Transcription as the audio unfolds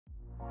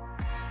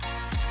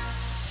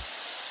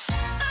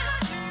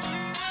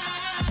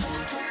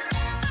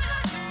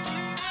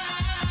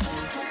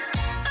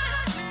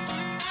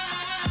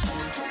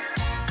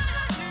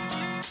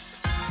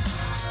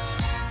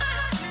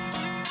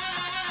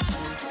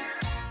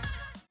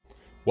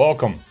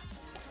Welcome.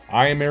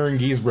 I am Aaron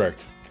Giesbrecht,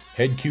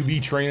 head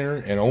QB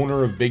trainer and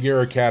owner of Big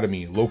Air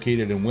Academy,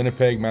 located in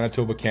Winnipeg,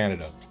 Manitoba,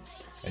 Canada.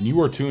 And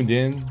you are tuned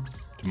in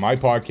to my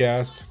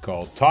podcast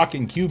called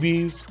Talking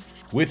QBs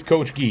with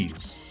Coach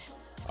Gies,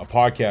 a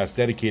podcast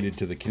dedicated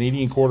to the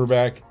Canadian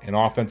quarterback and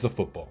offensive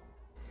football.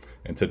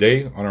 And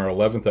today, on our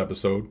 11th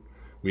episode,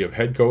 we have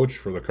head coach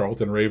for the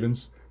Carleton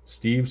Ravens,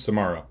 Steve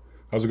Samara.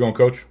 How's it going,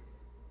 Coach?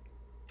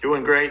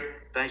 Doing great.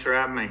 Thanks for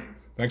having me.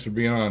 Thanks for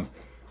being on.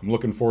 I'm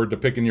looking forward to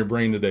picking your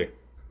brain today.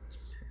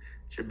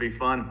 Should be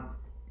fun.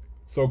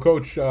 So,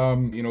 Coach,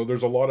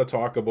 there's a lot of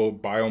talk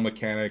about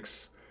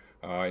biomechanics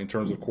in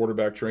terms of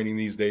quarterback training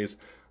these days.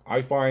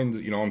 I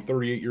find, I'm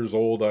 38 years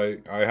old.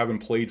 I haven't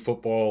played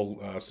football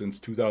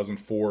since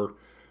 2004.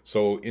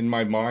 So in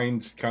my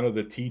mind, kind of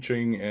the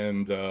teaching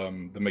and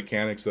the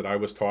mechanics that I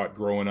was taught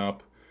growing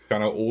up,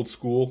 kind of old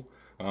school.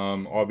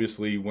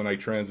 Obviously, when I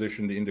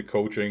transitioned into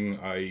coaching,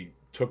 I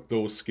took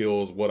those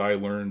skills, what I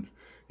learned,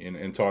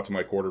 and taught to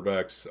my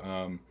quarterbacks.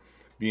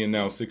 Being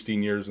now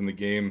 16 years in the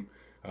game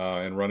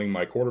and running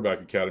my quarterback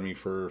academy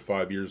for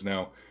 5 years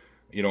now,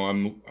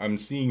 I'm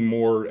seeing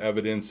more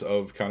evidence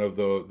of kind of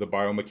the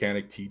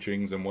biomechanic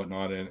teachings and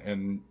whatnot.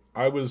 And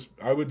I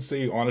would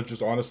say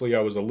honestly, I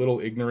was a little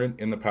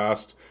ignorant in the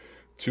past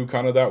to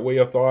kind of that way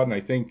of thought. And I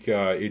think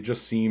it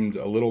just seemed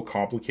a little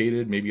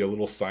complicated, maybe a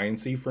little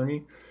sciencey for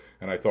me.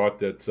 And I thought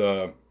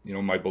that,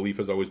 my belief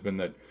has always been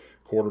that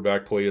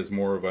quarterback play is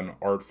more of an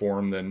art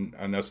form than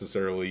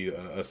necessarily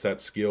a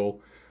set skill.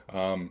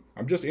 I'm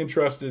just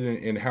interested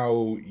in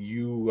how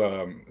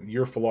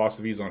your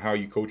philosophies on how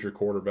you coach your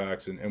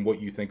quarterbacks and what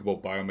you think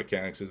about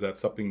biomechanics. Is that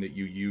something that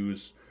you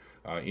use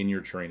in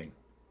your training?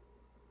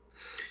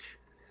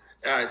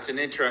 It's an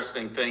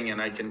interesting thing,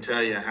 and I can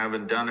tell you, I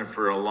haven't done it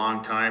for a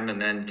long time,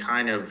 and then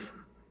kind of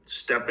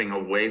stepping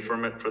away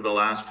from it for the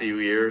last few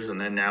years, and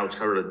then now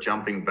sort of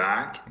jumping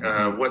back.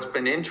 What's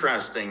been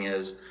interesting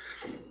is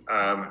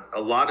a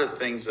lot of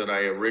things that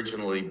I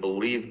originally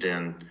believed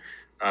in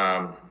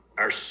are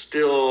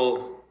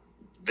still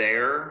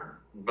there,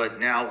 but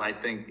now I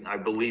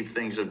believe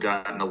things have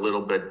gotten a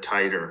little bit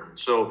tighter.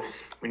 So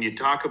when you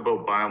talk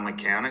about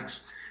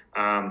biomechanics,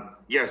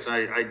 yes,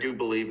 I do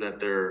believe that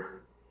there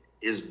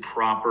is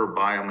proper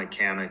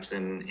biomechanics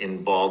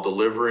in ball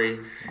delivery.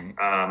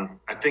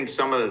 I think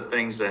some of the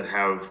things that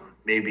have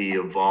maybe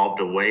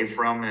evolved away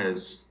from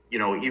is,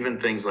 even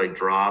things like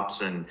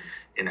drops and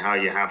how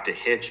you have to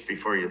hitch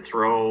before you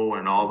throw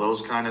and all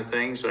those kind of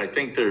things. I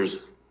think there's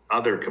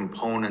other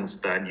components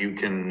that you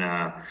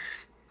can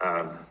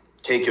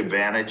take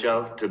advantage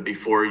of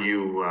before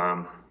you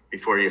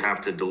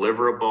have to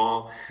deliver a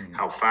ball.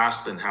 How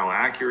fast and how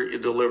accurate you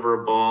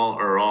deliver a ball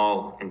are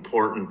all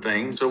important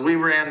things. So we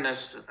ran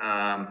this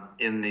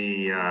in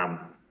the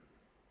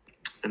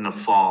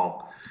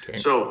fall. Okay.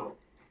 So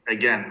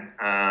again,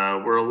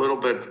 we're a little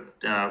bit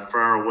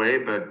far away,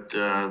 but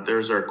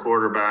there's our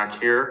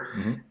quarterback here.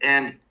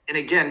 And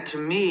again, to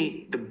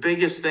me, the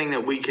biggest thing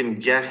that we can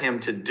get him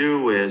to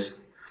do is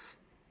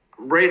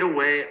right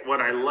away, what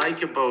I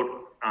like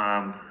about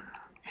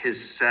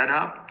his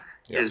setup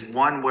is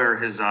one where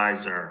his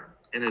eyes are,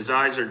 and his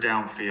eyes are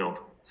downfield.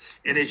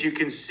 And as you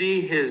can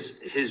see,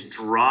 his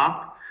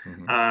drop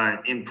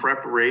in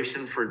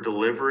preparation for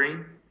delivery,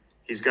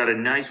 he's got a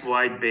nice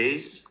wide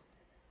base.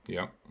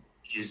 Yeah.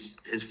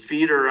 His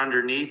feet are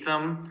underneath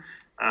him.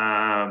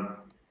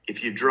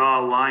 If you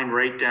draw a line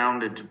right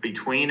down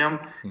between them,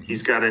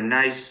 he's got a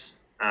nice,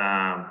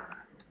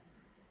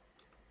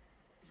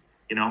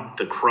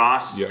 the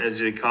cross, as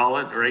they call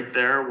it, right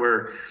there,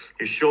 where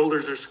his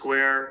shoulders are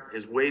square,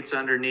 his weight's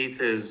underneath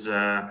his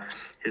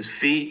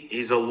feet.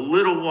 He's a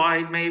little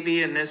wide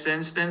maybe in this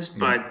instance,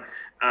 but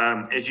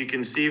as you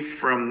can see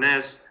from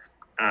this,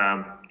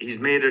 he's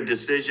made a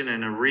decision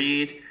and a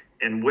read,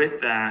 and with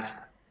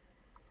that,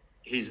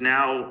 he's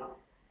now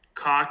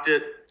cocked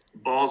it,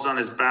 ball's on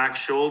his back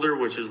shoulder,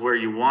 which is where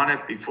you want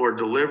it before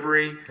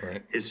delivery.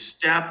 Right. His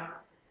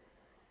step,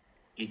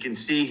 you can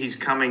see he's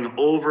coming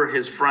over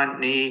his front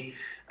knee.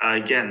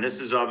 Again, this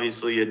is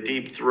obviously a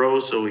deep throw,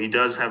 so he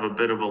does have a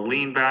bit of a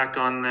lean back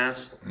on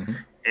this.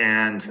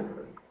 And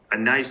a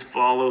nice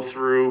follow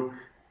through.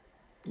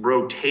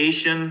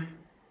 Rotation,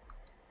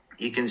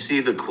 you can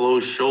see the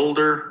closed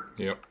shoulder.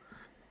 Yep.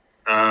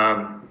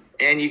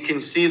 And you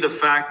can see the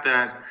fact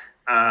that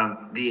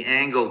the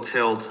angle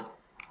tilt,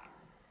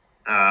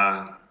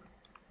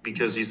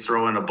 because he's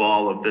throwing a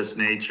ball of this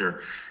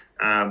nature.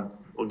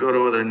 We'll go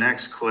to the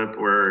next clip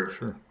where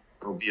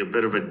it'll be a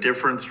bit of a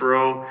different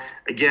throw.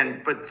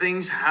 Again, but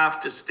things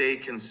have to stay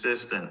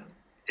consistent.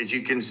 As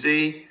you can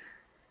see,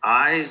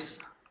 eyes,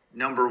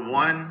 number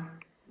one,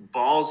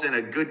 ball's in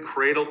a good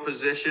cradle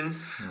position,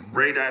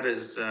 right at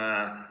his,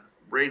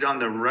 right on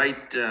the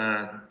right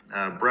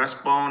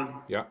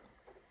breastbone. Yeah.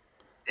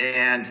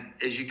 And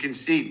as you can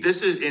see,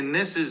 this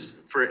is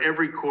for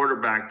every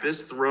quarterback,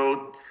 this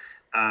throw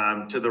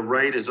to the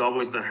right is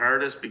always the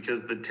hardest,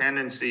 because the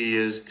tendency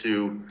is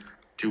to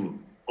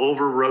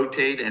over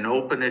rotate and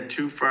open it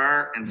too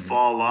far and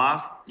fall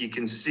off. You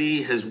can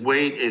see his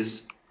weight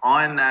is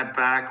on that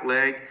back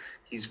leg.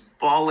 He's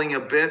falling a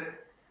bit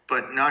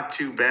but not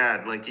too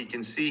bad. Like you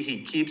can see,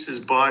 he keeps his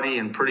body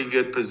in pretty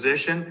good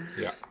position.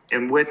 Yeah.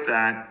 And with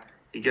that,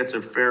 he gets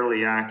a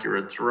fairly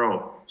accurate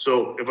throw.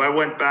 So if I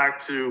went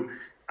back to,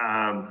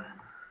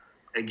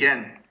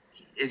 again,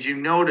 as you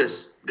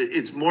notice,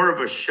 it's more of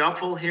a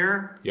shuffle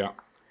here. Yeah.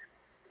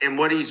 And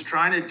what he's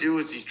trying to do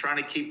is he's trying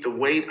to keep the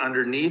weight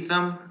underneath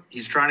him.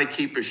 He's trying to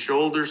keep his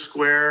shoulders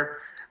square.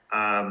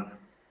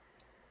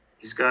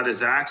 He's got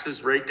his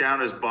axis right down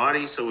his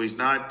body, so he's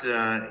not.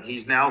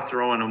 He's now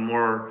throwing a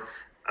more,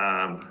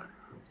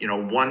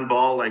 one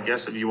ball, I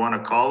guess, if you want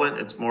to call it.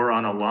 It's more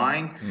on a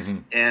line. Mm-hmm.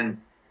 And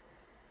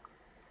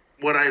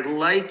what I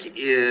like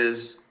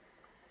is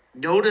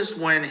notice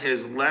when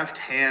his left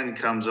hand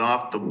comes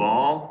off the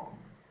ball,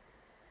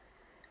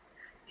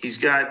 he's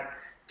got.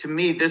 To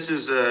me, this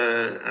is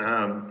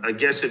I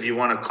guess if you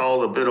want to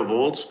call it a bit of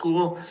old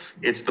school,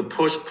 it's the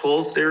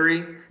push-pull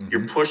theory. Mm-hmm.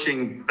 You're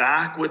pushing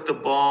back with the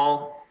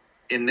ball,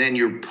 and then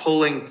you're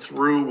pulling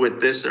through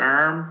with this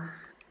arm,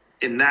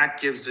 and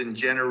that gives and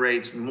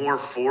generates more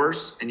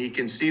force. And you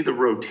can see the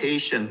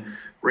rotation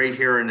right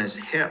here in his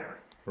hip.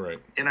 Right.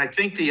 And I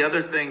think the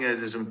other thing that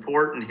is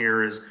important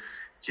here is,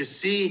 you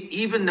see,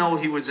 even though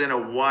he was in a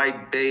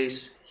wide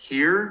base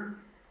here,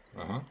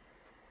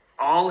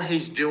 all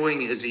he's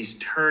doing is he's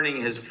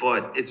turning his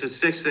foot. It's a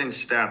 6-inch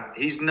step.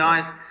 He's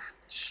not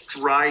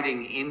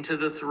striding into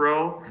the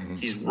throw. Mm-hmm.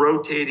 He's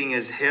rotating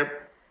his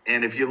hip.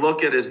 And if you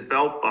look at his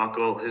belt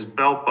buckle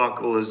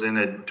is in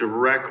a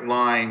direct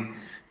line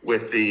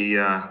with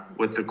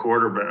the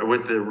quarterback,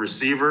 with the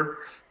receiver,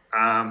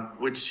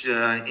 which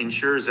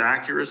ensures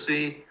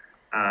accuracy.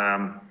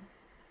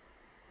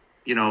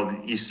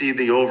 You see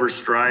the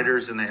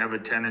overstriders, and they have a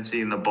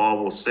tendency, and the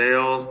ball will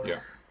sail.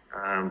 Yeah.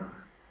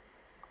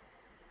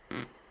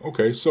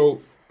 Okay,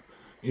 so,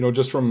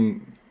 just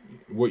from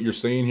what you're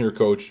saying here,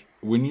 Coach,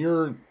 when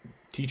you're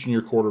teaching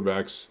your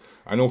quarterbacks,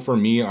 I know for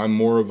me, I'm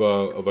more of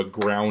a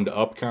ground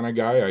up kind of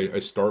guy. I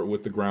start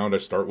with the ground, I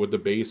start with the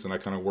base, and I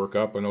kind of work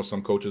up. I know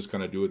some coaches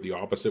kind of do it the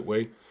opposite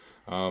way.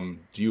 Do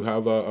you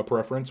have a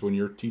preference when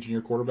you're teaching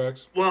your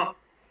quarterbacks? Well,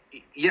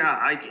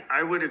 yeah,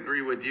 I would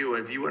agree with you.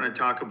 If you want to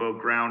talk about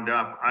ground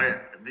up,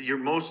 your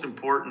most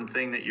important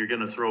thing that you're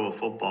going to throw a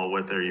football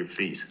with are your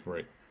feet.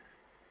 Right.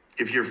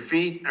 If your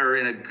feet are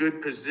in a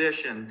good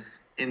position,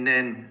 and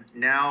then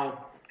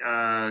now,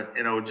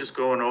 just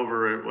going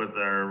over it with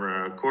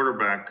our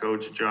quarterback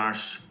coach,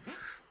 Josh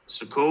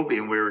Sokobi,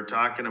 and we were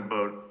talking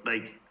about,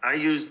 like, I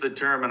used the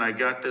term, and I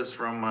got this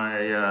from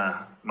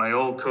my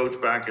old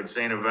coach back at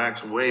St.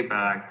 Avex way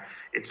back.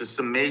 It's a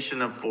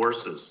summation of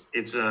forces.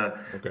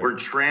 We're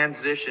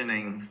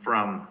transitioning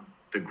from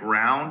the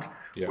ground,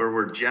 where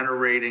we're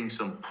generating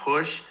some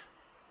push.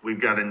 We've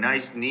got a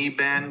nice knee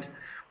bend.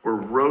 We're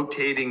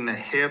rotating the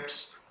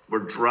hips.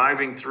 We're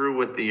driving through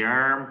with the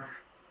arm,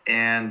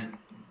 and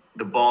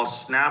the ball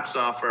snaps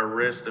off our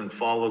wrist and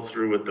follows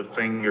through with the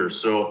finger.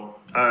 So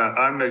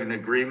I'm in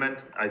agreement.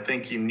 I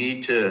think you're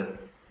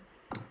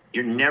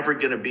never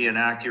going to be an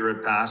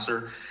accurate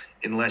passer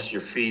unless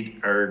your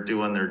feet are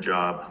doing their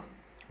job.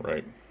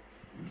 Right.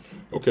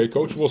 Okay,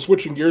 Coach. Well,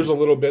 switching gears a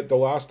little bit, the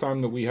last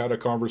time that we had a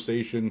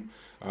conversation,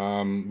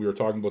 we were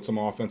talking about some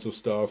offensive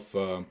stuff,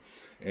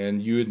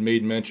 and you had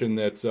made mention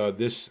that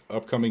this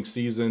upcoming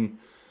season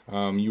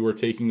you were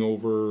taking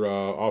over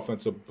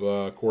offensive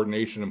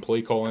coordination and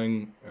play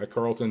calling at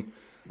Carleton.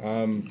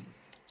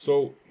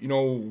 So,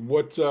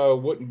 what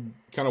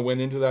kind of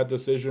went into that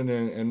decision,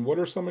 and what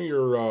are some of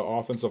your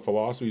offensive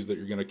philosophies that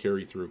you're going to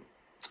carry through?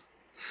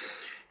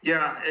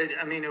 Yeah,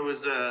 it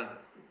was,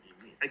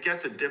 I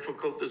guess, a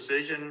difficult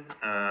decision.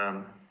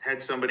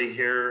 Had somebody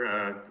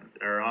here,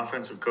 our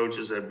offensive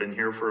coaches have been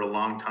here for a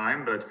long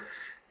time, but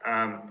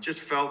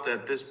just felt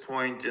at this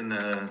point in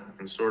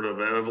sort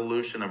of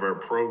evolution of our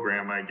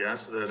program, I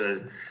guess,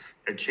 that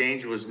a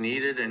change was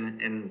needed.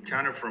 And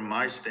kind of from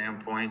my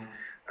standpoint,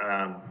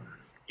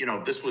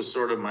 this was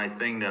sort of my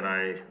thing that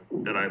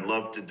I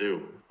love to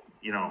do.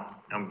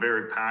 I'm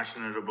very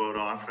passionate about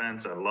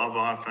offense. I love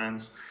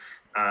offense.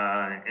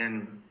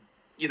 And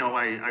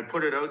I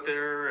put it out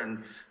there,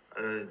 and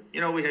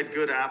we had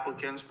good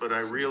applicants, but I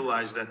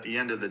realized at the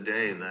end of the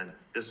day that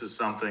this is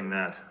something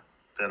that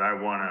I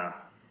want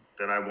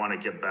to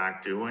get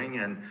back doing,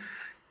 and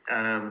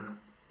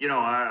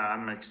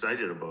I'm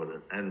excited about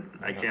it, and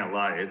I can't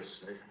lie,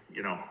 it's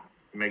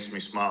it makes me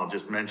smile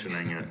just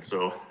mentioning it.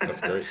 So that's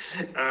great.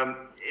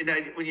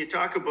 When you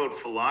talk about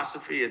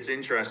philosophy, it's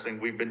interesting.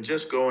 We've been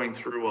just going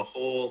through a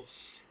whole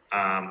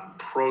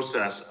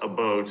process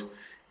about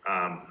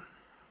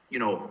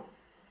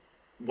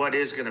what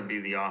is going to be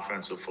the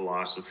offensive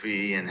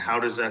philosophy, and how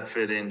does that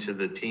fit into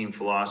the team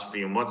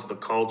philosophy, and what's the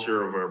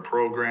culture of our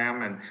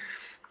program. And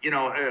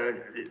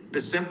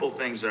the simple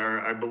things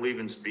are, I believe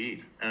in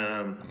speed.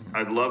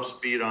 I love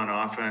speed on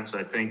offense.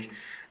 I think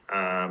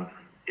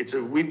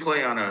we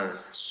play on a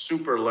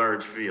super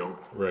large field.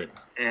 Right.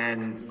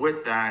 And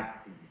with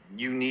that,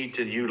 you need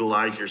to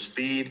utilize your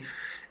speed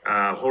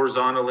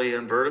horizontally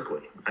and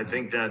vertically. I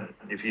think that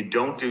if you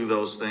don't do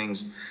those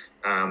things,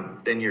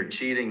 then you're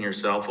cheating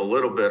yourself a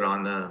little bit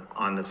on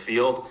the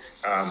field.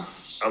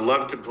 I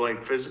love to play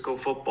physical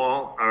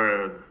football.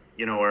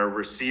 Our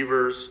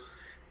receivers.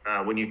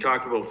 When you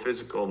talk about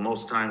physical,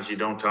 most times you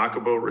don't talk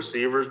about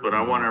receivers, but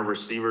I want our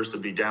receivers to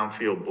be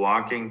downfield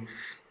blocking.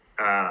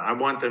 I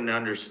want them to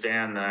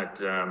understand that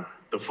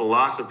the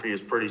philosophy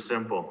is pretty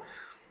simple.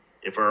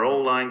 If our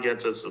O-line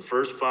gets us the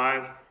first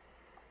 5,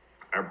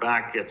 our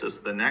back gets us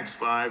the next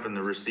 5, and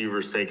the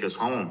receivers take us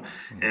home.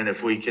 And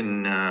if we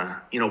can,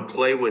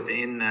 play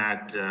within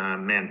that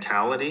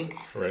mentality,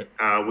 Right.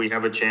 We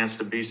have a chance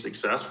to be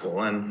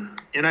successful. And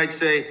I'd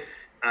say,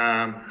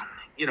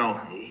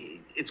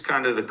 it's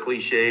kind of the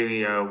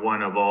cliche,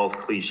 one of all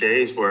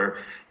cliches, where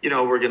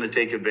we're going to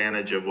take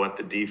advantage of what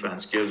the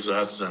defense gives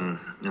us, and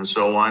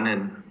so on.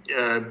 And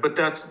but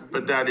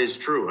that is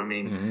true. I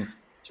mean,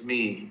 to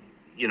me,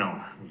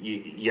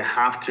 you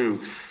have to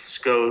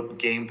scout,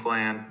 game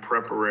plan,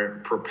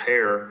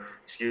 prepare,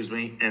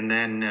 and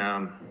then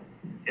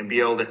and be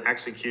able to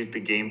execute the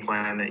game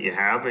plan that you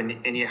have,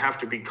 and you have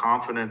to be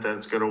confident that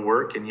it's going to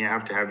work, and you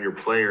have to have your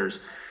players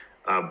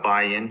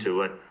buy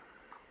into it.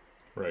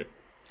 Right.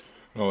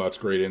 Oh, that's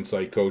great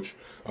insight, Coach.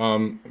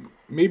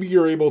 Maybe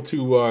you're able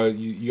to,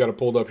 you got it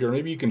pulled up here.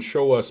 Maybe you can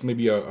show us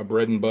maybe a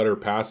bread and butter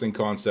passing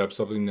concept,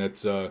 something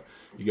that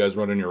you guys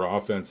run in your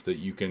offense that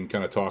you can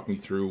kind of talk me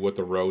through what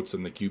the routes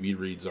and the QB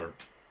reads are.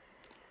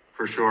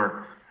 For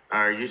sure.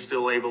 Are you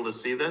still able to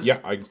see this? Yeah,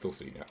 I can still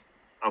see. Yeah.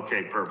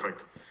 Okay,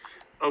 perfect.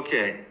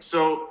 Okay,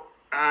 so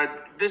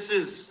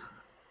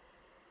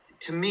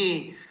to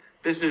me,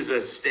 this is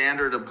a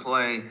standard of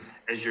play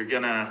as you're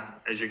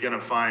gonna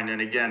find.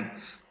 And again,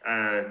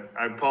 I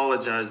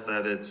apologize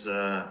that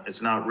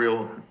it's not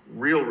real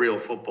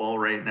football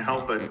right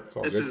now, but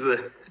this is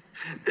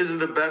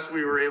the best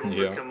we were able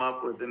to come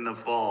up with in the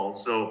fall.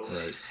 So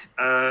right.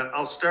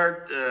 I'll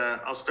start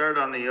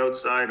on the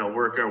outside. I'll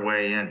work our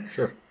way in.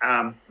 Sure.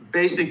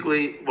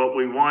 Basically, what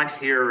we want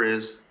here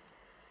is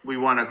we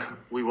want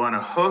to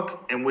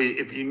hook, and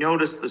if you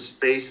notice the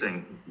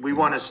spacing, we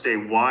want to stay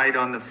wide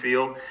on the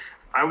field.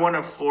 I want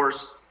to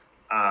force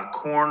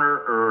corner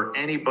or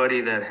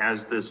anybody that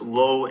has this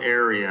low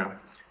area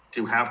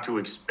to have to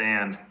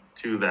expand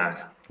to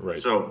that.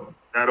 Right. So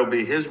that'll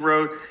be his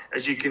road.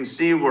 As you can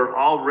see, we're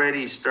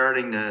already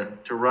starting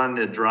to run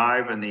the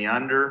drive and the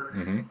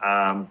under.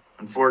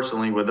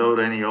 Unfortunately, without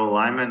any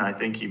O-lineman, I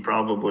think he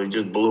probably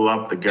just blew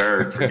up the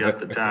guard, forget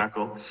the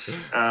tackle.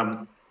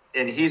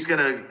 And he's going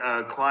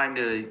to climb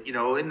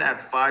to, in that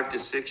 5 to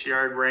 6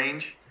 yard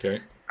range.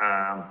 Okay.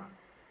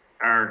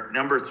 Our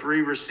number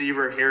 3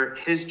 receiver here,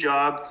 his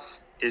job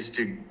is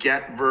to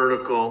get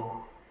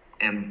vertical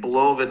and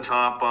blow the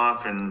top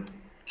off and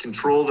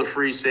control the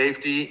free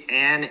safety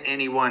and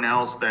anyone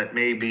else that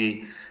may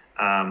be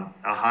a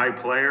high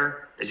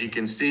player. As you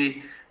can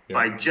see,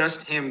 by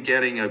just him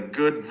getting a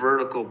good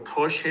vertical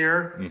push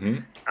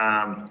here,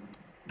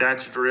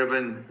 that's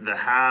driven the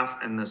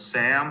half and the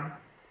Sam.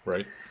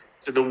 Right.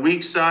 To the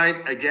weak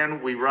side,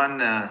 again, we run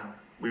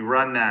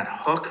that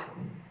hook.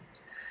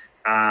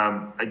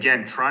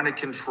 Again, trying to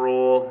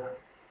control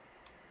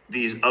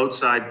these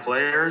outside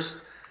players,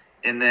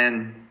 and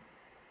then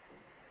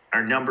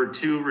our number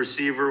 2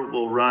 receiver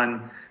will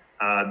run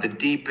the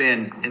deep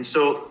end. And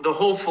so the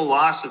whole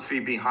philosophy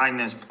behind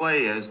this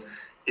play is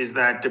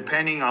that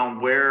depending on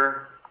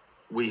where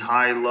we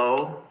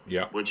high-low,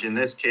 which in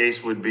this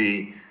case would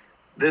be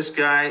this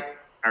guy,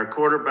 our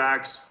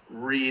quarterback's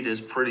read is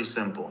pretty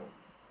simple.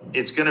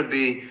 It's going to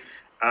be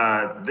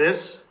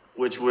this,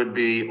 which would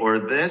be, or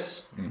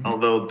this,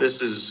 although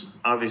this is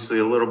obviously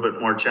a little bit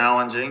more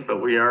challenging,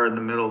 but we are in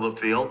the middle of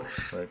the field.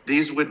 Right.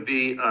 These would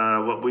be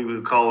what we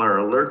would call our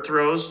alert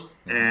throws.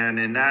 And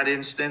in that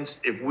instance,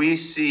 if we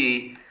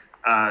see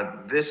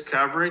this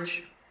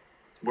coverage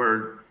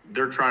where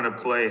they're trying to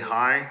play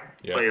high,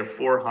 play a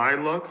 4 high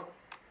look,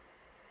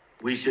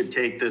 we should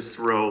take this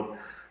throw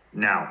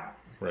now.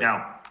 Right.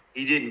 Now,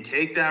 he didn't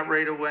take that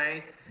right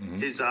away.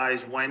 His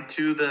eyes went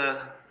to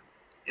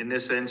in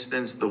this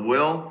instance, the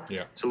will.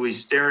 Yeah. So he's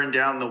staring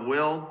down the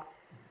will.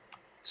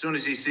 As soon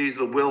as he sees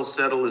the will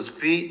settle his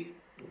feet,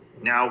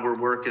 now we're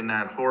working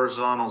that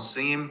horizontal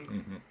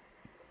seam,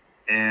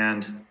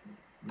 and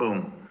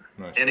boom.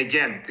 Nice. And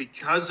again,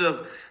 because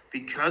of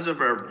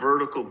our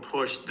vertical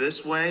push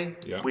this way,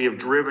 we have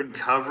driven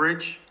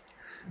coverage.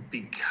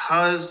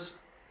 Because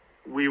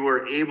we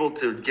were able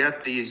to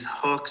get these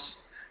hooks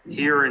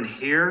here and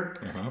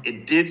here,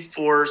 it did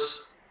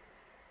force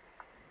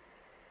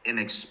an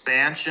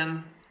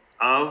expansion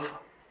of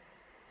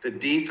the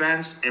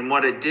defense, and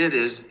what it did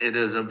is it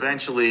has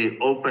eventually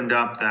opened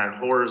up that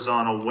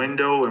horizontal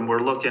window, and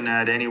we're looking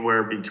at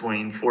anywhere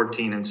between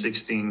 14 and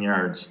 16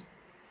 yards.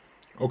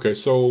 Okay,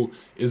 so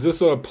is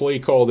this a play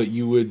call that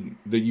you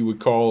would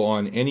call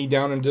on any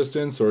down and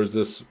distance, or is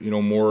this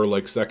more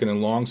like second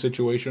and long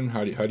situation?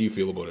 How do you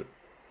feel about it?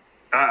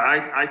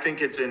 I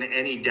think it's an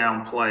any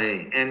down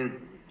play,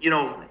 and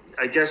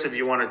I guess if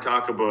you want to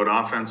talk about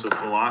offensive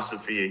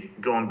philosophy,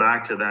 going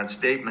back to that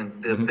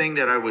statement, the thing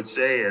that I would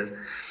say is,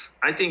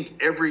 I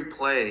think every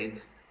play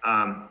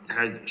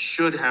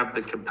should have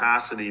the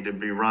capacity to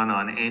be run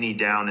on any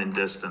down and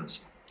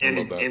distance. I And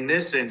love that. in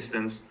this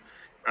instance,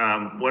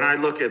 when I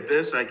look at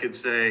this, I could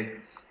say,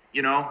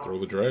 Throw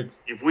the drag.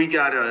 if we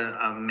got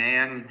a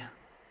man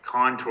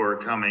contour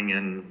coming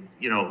and,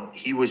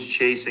 he was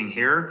chasing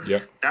here, Yeah.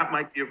 that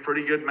might be a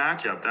pretty good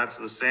matchup. That's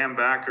the Sam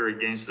backer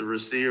against the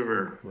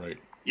receiver. Right.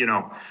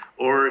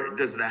 Or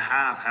does the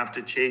half have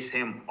to chase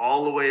him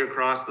all the way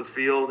across the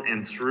field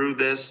and through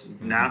this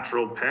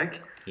natural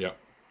pick? Yeah.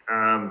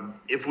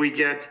 If we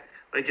get,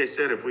 like I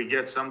said, if we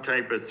get some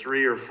type of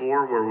 3 or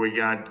 4 where we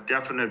got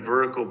definite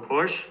vertical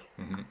push,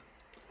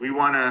 we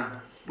want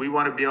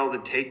to be able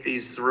to take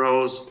these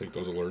throws. Take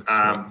those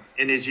alerts.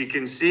 And as you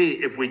can see,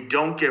 if we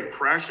don't get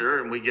pressure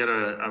and we get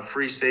a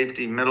free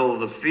safety middle of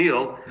the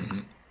field,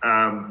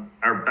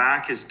 our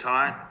back is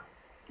taught,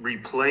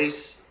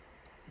 replace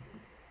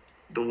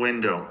the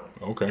window.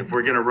 Okay. If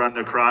we're going to run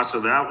the crosser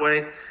that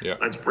way, Yeah.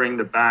 let's bring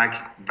the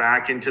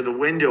back into the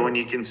window. And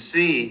you can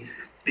see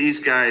these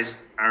guys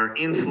are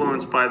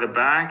influenced by the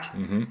back,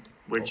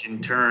 which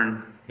in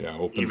turn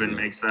even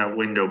makes that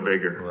window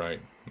bigger.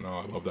 Right. No,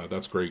 I love that.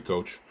 That's great,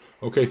 Coach.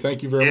 Okay,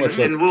 thank you very much.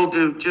 And we'll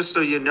do, just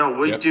so you know,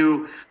 we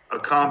do a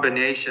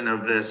combination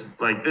of this.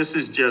 Like, this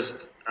is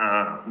just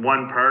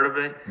one part of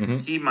it.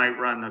 He might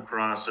run the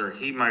crosser.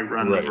 He might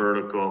run the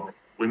vertical.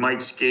 We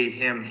might skate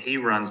him. He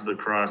runs the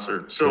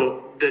crosser.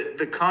 So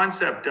the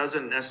concept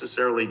doesn't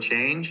necessarily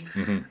change,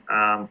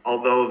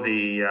 although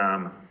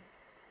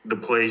the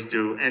plays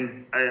do.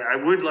 And I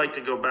would like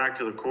to go back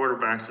to the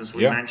quarterback since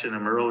we mentioned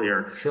him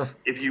earlier. Sure.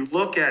 If you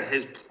look at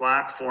his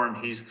platform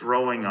he's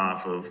throwing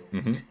off of,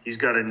 he's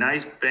got a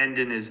nice bend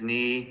in his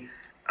knee.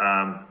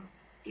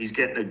 He's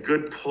getting a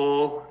good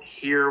pull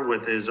here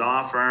with his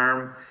off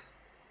arm.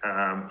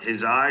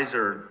 His eyes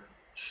are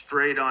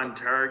straight on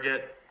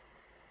target.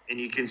 And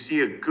you can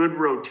see a good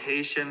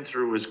rotation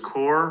through his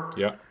core.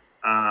 Yeah.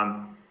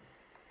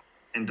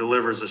 And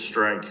delivers a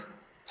strike.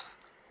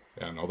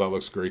 Yeah, no, that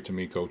looks great to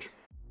me, Coach.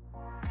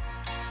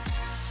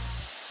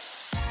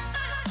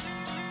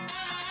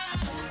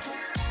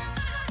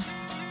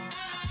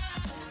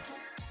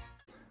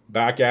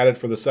 Back at it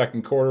for the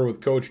second quarter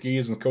with Coach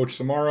Gies and Coach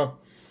Samara.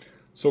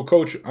 So,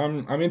 Coach,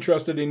 I'm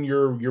interested in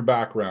your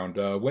background.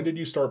 When did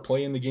you start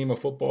playing the game of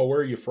football? Where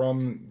are you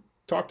from?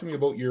 Talk to me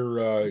about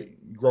your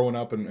growing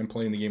up and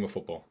playing the game of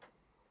football.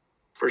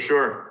 For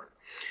sure.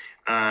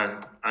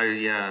 I'm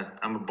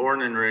a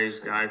born and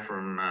raised guy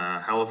from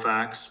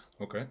Halifax.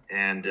 Okay.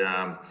 And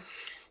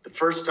the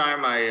first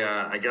time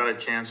I got a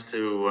chance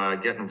to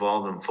get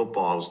involved in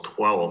football, I was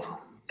 12.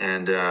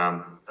 And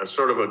a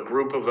sort of a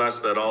group of us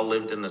that all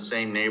lived in the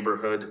same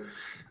neighborhood,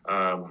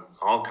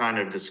 all kind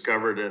of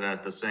discovered it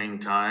at the same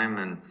time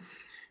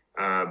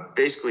and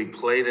basically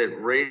played it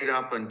right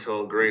up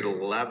until grade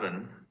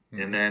 11.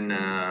 And then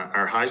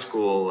our high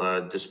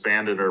school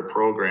disbanded our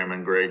program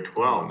in grade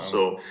 12. Oh, no.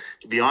 So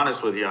to be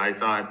honest with you, I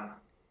thought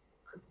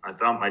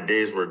my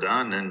days were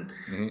done.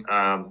 And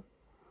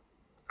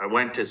I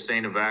went to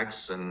St.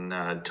 FX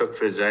and took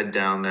phys ed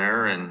down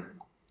there and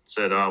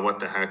said, oh, what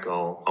the heck,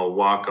 I'll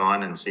walk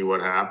on and see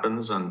what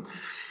happens, and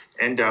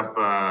end up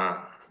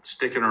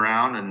sticking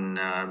around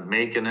and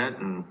making it,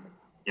 and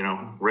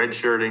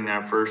redshirting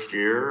that first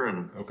year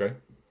and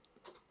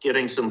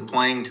getting some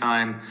playing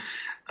time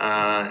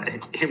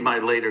in my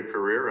later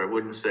career. I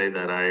wouldn't say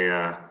that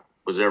I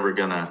was ever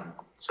gonna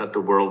set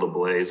the world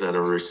ablaze at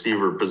a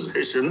receiver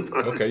position.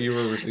 But, okay, you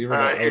were a receiver.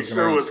 It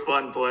sure was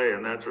fun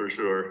playing, that's for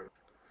sure.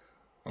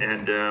 Okay.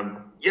 And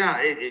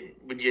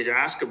when you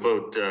ask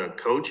about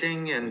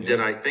coaching and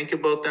did I think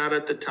about that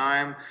at the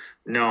time?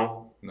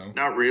 No,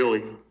 not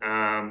really.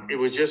 It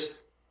was just,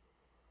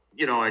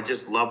 I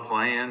just love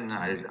playing.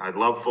 I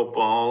love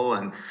football.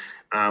 And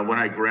when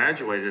I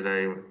graduated,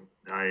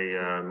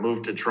 I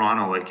moved to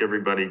Toronto like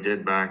everybody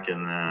did back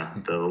in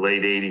the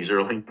late 80s,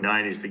 early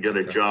 90s to get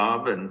a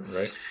job. And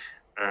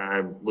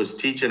was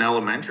teaching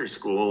elementary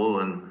school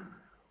and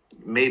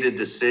made a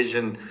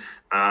decision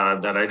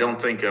that I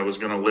don't think I was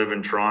going to live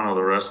in Toronto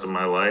the rest of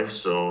my life.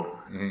 So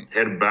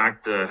headed back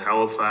to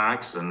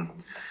Halifax and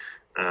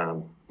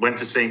went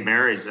to St.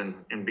 Mary's.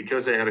 And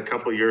because I had a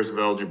couple of years of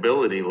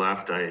eligibility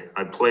left,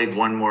 I played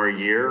one more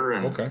year.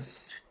 And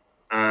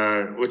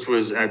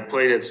I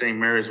played at St.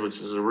 Mary's, which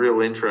was a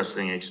real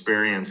interesting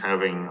experience,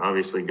 having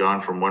obviously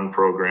gone from one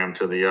program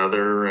to the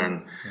other.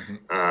 And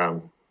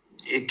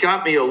it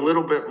got me a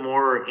little bit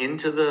more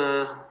into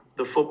the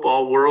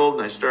football world,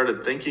 and I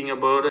started thinking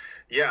about it.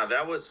 Yeah,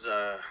 that was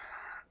a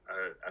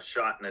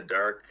shot in the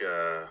dark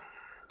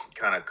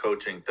kind of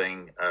coaching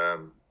thing.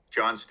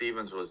 John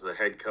Stevens was the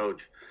head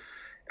coach,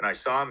 and I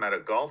saw him at a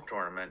golf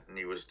tournament, and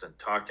he was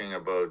talking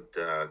about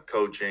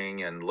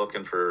coaching and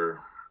looking for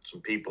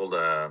some people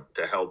to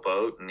help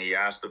out, and he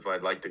asked if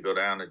I'd like to go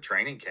down to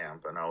training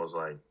camp, and I was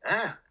like,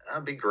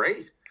 that'd be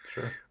great.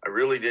 Sure. I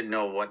really didn't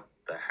know what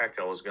the heck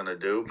I was going to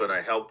do, but I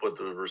helped with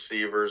the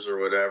receivers or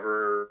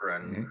whatever,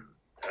 and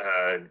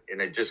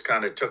and it just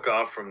kind of took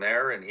off from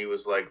there. And he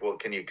was like, well,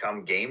 can you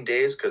come game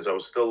days? Because I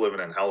was still living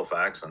in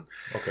Halifax, and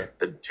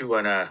the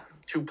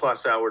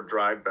 2+ hour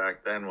drive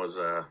back then was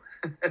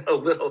a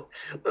little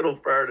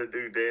far to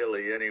do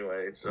daily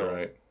anyway. So,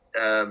 Right.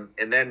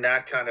 and then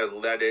that kind of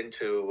led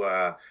into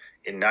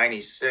in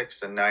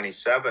 '96 and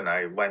 '97,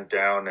 I went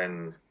down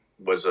and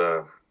was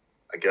I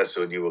guess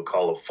what you would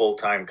call a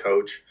full-time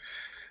coach.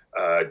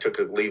 I took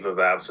a leave of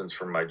absence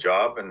from my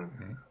job and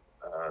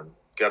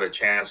got a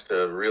chance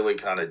to really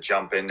kind of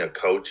jump into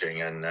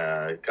coaching and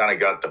kind of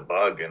got the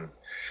bug. And,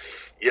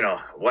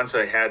 once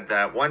I had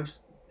that,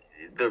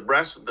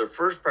 the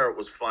first part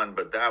was fun,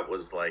 but that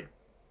was like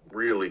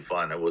really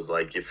fun. It was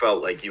like you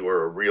felt like you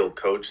were a real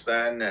coach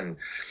then.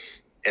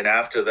 And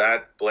after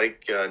that,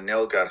 Blake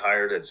Nill got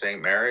hired at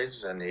St.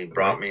 Mary's, and he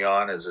brought me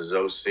on as his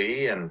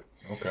OC, and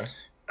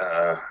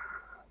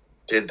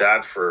did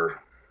that for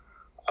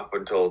up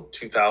until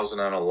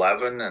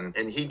 2011,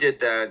 and he did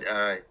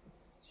that.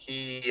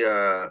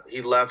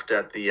 He left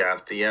at the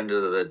end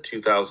of the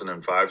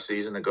 2005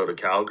 season to go to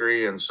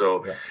Calgary, and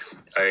so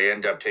I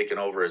ended up taking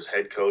over as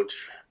head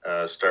coach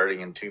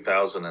starting in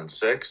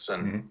 2006,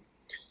 and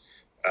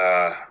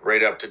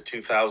right up to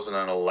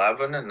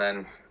 2011, and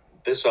then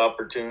this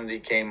opportunity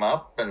came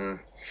up, and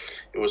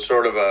it was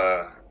sort of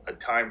a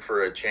time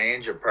for a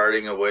change, a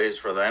parting of ways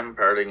for them,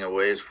 parting of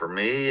ways for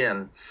me,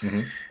 and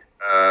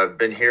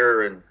been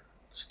here and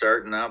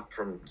starting up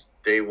from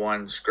day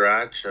one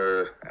scratch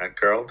at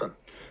Carleton.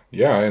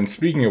 Yeah, and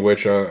speaking of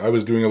which, I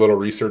was doing a little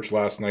research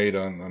last night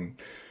on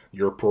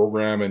your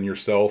program and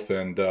yourself,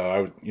 and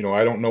I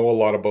don't know a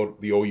lot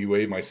about the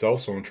OUA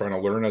myself, so I'm trying to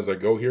learn as I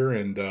go here,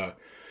 and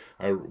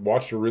I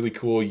watched a really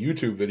cool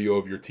YouTube video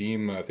of your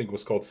team. I think it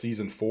was called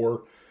Season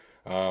 4.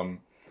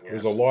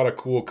 There's a lot of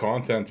cool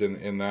content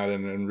in that,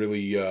 and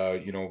really,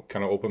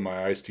 kind of opened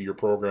my eyes to your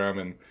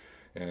program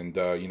and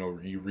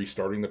you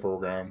restarting the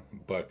program.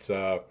 But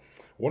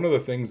one of the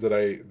things that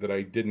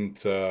I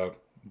didn't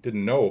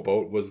know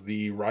about was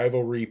the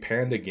rivalry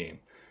Panda game.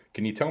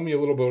 Can you tell me a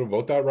little bit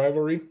about that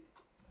rivalry?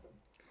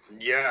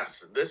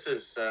 Yes, this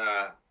is,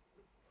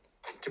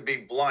 to be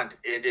blunt,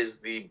 it is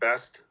the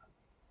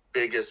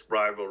biggest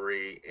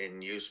rivalry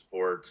in U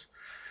Sports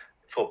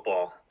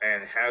football,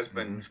 and has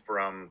been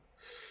from,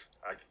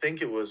 I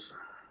think it was,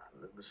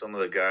 some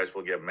of the guys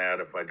will get mad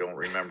if I don't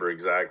remember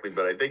exactly,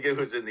 but I think it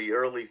was in the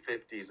early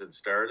 50s it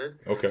started.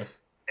 Okay.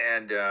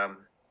 And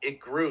it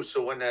grew.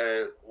 So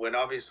when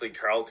obviously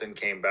Carleton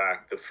came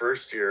back the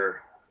first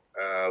year,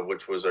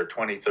 which was our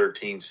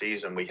 2013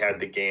 season, we had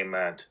the game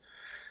at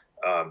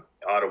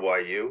Ottawa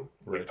U.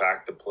 We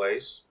packed the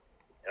place.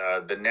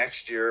 The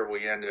next year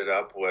we ended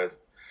up with,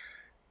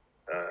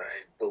 I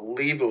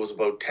believe it was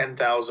about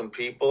 10,000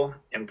 people.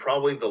 And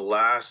probably the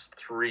last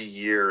 3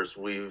 years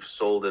we've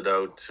sold it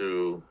out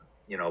to,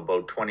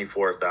 about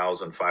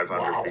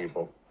 24,500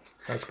 people.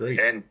 That's great.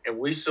 And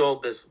we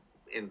sold this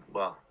in,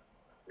 I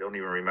don't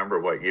even remember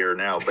what year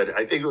now, but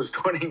I think it was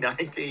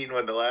 2019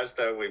 when the last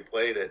time we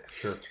played it.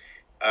 Sure.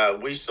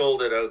 We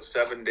sold it out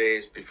 7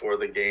 days before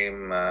the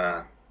game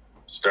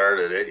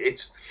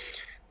started.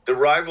 The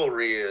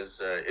rivalry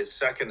is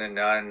second to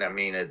none. I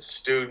mean, it's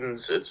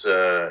students. It's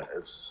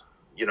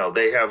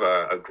they have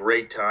a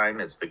great time.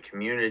 It's the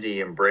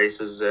community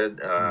embraces it.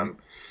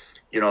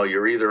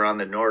 You're either on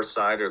the north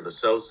side or the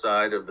south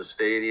side of the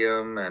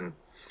stadium, and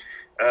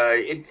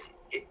it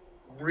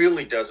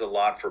really does a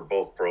lot for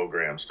both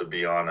programs, to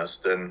be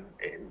honest. And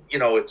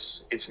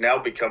it's now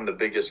become the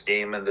biggest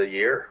game of the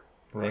year.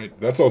 Right.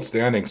 That's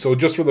outstanding. So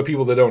just for the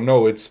people that don't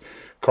know, it's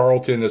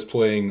Carleton is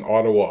playing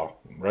Ottawa,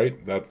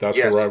 right? That's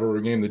the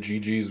rivalry game, the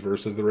GGs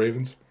versus the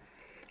Ravens?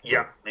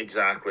 Yeah,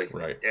 exactly.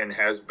 Right. And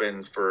has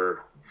been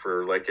for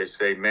like I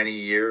say, many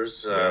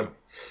years.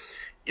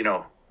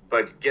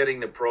 But getting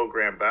the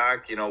program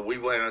back,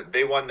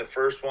 they won the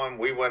first one,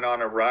 we went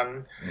on a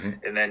run,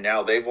 and then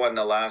now they've won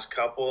the last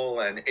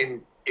couple, and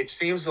it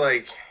seems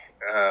like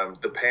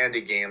the Panda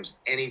games,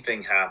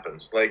 anything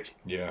happens. Like,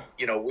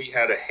 we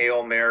had a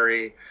Hail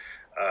Mary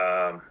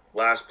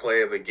last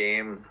play of a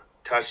game,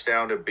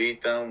 touchdown to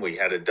beat them. We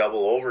had a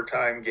double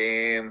overtime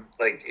game.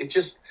 Like, you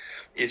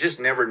just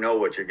never know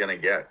what you're going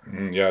to get.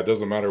 Yeah, it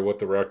doesn't matter what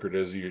the record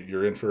is.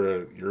 You're in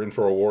for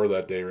a war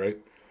that day, right?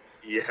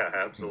 Yeah,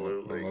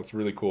 absolutely. Well, that's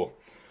really cool.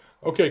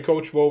 Okay,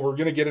 Coach. Well, we're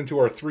going to get into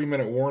our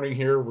 3-minute warning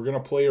here. We're going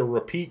to play a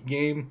repeat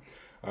game.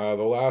 The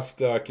last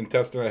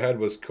contestant I had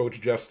was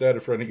Coach Jeff Stead, a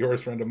friend of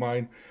yours, friend of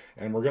mine.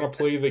 And we're going to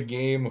play the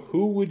game,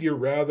 Who Would You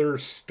Rather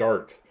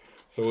Start?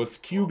 So it's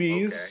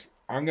QBs. Okay.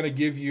 I'm going to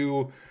give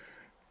you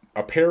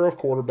a pair of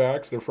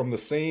quarterbacks. They're from the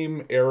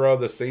same era,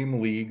 the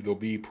same league. They'll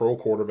be pro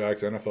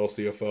quarterbacks, NFL,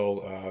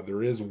 CFL.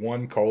 There is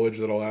one college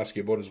that I'll ask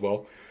you about as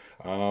well.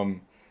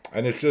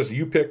 And it's just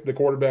you pick the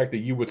quarterback that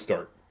you would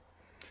start.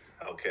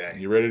 Okay.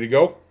 You ready to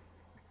go?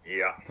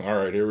 Yeah.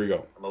 All right, here we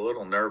go. I'm a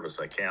little nervous.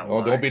 I can't lie.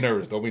 Oh, don't be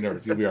nervous. Don't be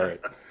nervous. You'll be all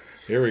right.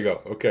 Here we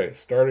go. Okay,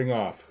 starting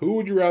off. Who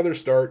would you rather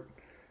start,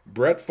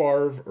 Brett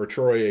Favre or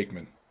Troy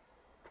Aikman?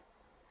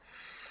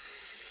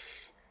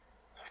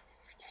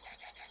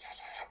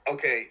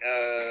 Okay,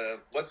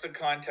 what's the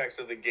context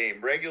of the game?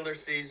 Regular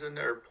season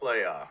or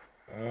playoff?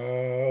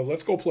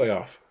 Let's go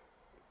playoff.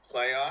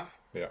 Playoff?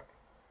 Yeah.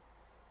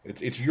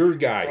 It's your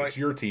guy. It's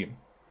your team.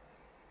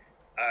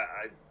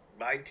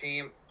 my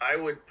team, I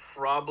would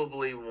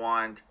probably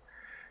want.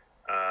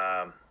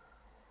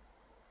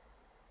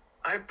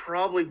 I'd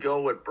probably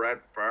go with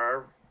Brett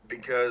Favre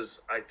because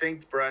I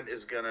think Brett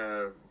is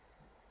gonna,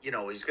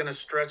 he's gonna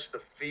stretch the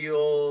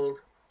field.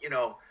 You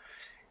know,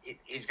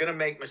 he's gonna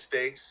make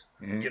mistakes.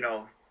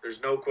 Mhm.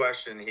 There's no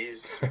question.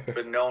 He's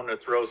been known to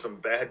throw some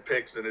bad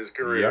picks in his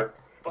career, Yep.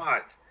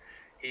 but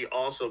he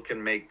also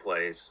can make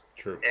plays.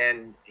 True.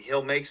 And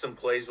he'll make some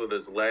plays with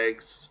his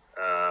legs.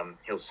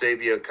 He'll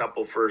save you a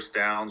couple first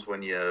downs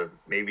when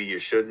maybe you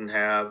shouldn't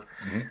have.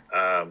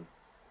 Mhm.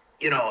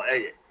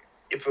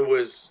 If it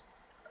was,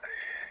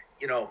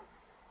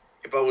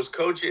 if I was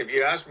coaching, if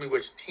you asked me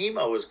which team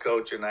I was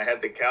coaching, I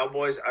had the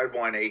Cowboys, I'd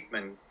want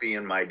Aikman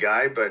being my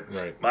guy. But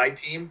Right. my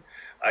team,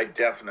 I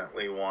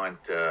definitely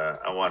want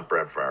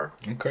Brett Favre.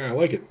 Okay, I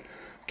like it.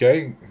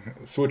 Okay,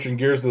 switching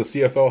gears to the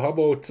CFL. How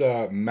about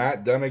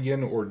Matt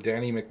Dunnigan or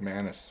Danny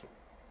McManus?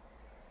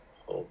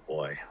 Oh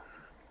boy.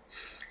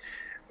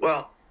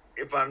 Well,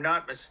 if I'm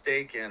not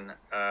mistaken,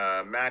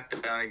 Matt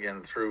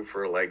Dunnigan threw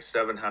for like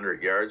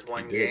 700 yards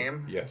one He did,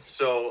 game. yes.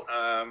 So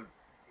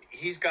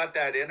he's got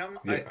that in him.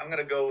 Yeah. I'm going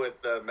to go with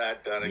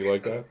Matt Dunnigan. You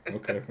like that?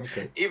 Okay,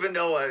 okay. Even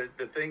though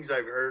the things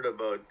I've heard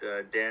about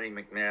Danny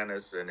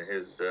McManus and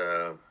his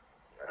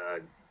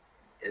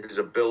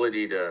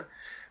ability to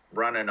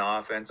run an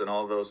offense and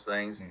all those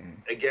things.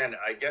 Again,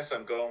 I guess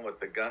I'm going with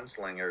the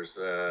gunslingers.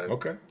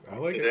 Okay, I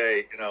like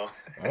today, it.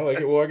 I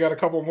like it. Well, I got a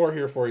couple more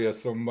here for you.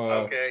 Some.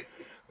 Okay.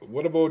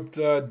 What about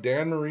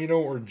Dan Marino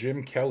or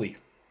Jim Kelly?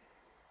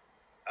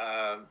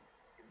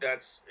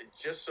 That's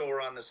just so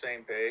we're on the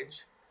same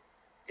page.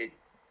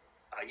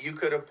 You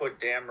could have put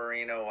Dan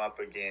Marino up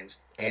against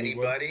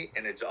anybody,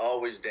 and it's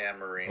always Dan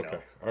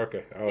Marino.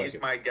 Okay. I like He's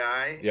it. my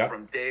guy. Yeah.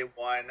 From day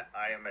one,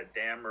 I am a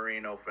Dan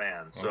Marino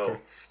fan. So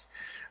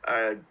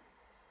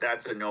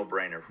that's a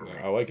no-brainer for me.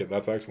 I like it.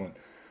 That's excellent.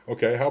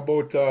 Okay, how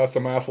about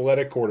some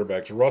athletic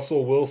quarterbacks?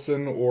 Russell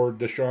Wilson or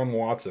Deshaun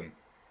Watson?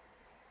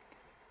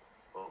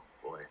 Oh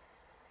boy.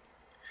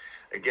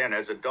 Again,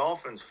 as a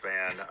Dolphins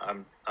fan,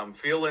 I'm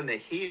feeling the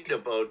heat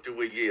about do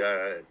we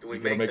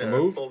make a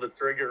move? Pull the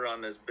trigger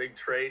on this big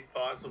trade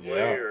possibly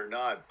or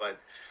not? But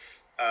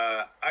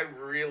I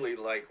really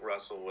like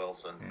Russell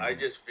Wilson. I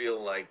just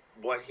feel like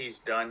what he's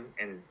done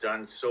and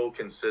done so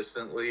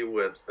consistently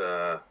with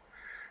the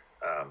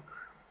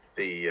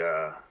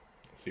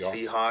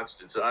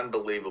Seahawks, it's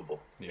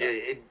unbelievable.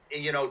 Yeah.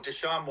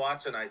 Deshaun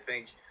Watson, I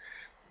think,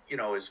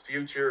 his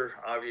future,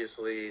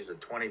 obviously he's a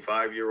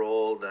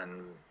 25-year-old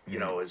and,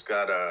 has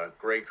got a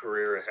great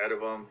career ahead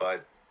of him.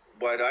 But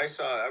what I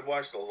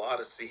watched a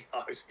lot of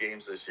Seahawks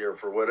games this year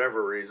for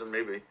whatever reason,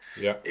 maybe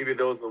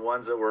those are the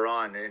ones that were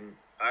on. And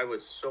I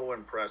was so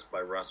impressed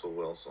by Russell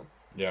Wilson.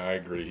 Yeah, I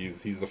agree.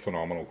 He's a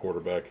phenomenal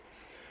quarterback.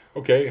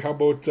 Okay, how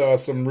about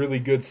some really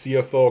good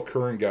CFL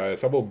current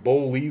guys? How about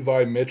Bo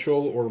Levi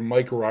Mitchell or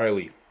Mike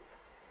Riley?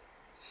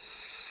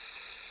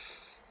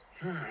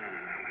 I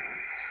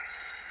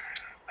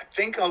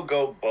think I'll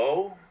go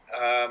Bo.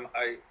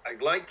 I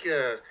like,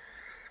 it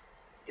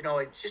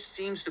just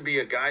seems to be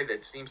a guy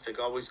that seems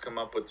to always come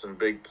up with some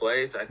big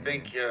plays. I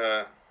think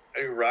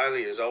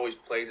Riley has always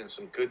played in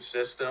some good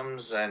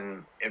systems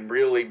and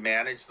really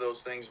managed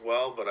those things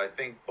well. But I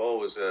think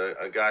Bo is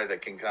a guy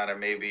that can kind of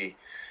maybe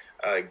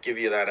give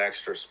you that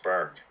extra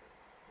spark.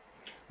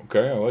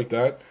 Okay, I like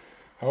that.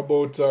 How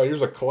about,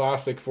 here's a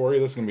classic for you.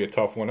 This is going to be a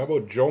tough one. How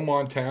about Joe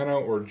Montana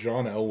or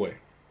John Elway?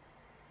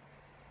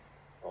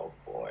 Oh,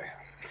 boy.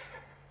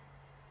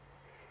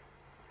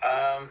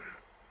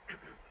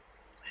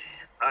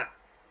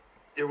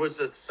 There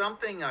was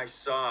something I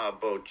saw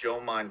about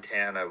Joe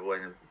Montana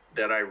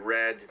that I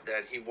read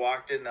that he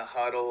walked in the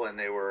huddle and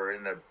they were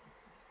in the,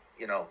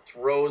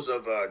 throes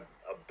of a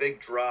big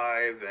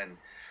drive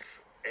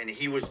and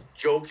he was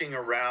joking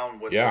around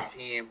with the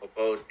team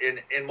about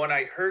and when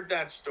I heard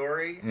that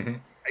story,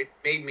 it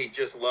made me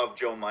just love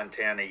Joe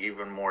Montana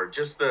even more.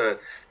 Just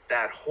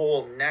that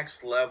whole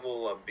next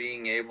level of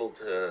being able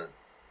to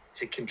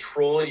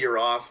control your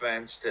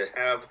offense, to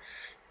have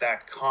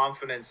that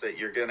confidence that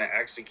you're going to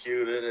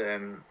execute it,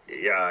 and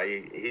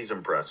he's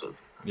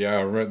impressive.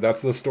 Yeah,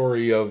 that's the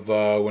story of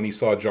when he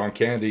saw John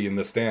Candy in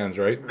the stands,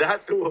 right?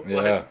 That's who it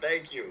was.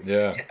 Thank you.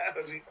 Yeah.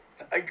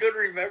 I couldn't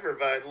remember,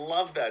 but I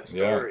love that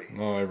story. Yeah,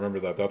 no, I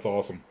remember that. That's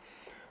awesome.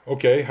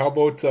 Okay, how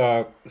about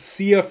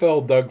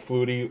CFL Doug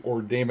Flutie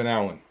or Damon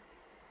Allen?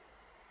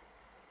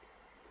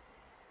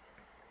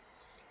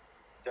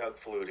 Doug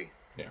Flutie.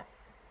 Yeah.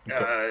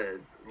 Okay.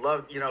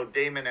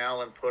 Damon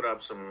Allen put up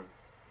some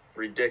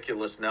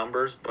ridiculous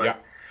numbers,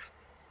 but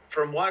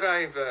from what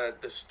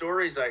the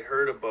stories I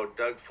heard about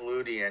Doug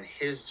Flutie and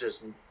his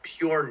just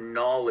pure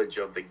knowledge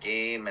of the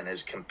game and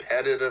his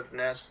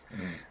competitiveness,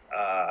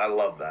 I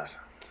love that.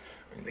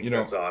 I think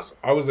that's awesome.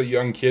 I was a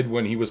young kid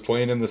when he was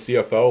playing in the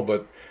CFL,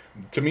 but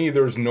to me,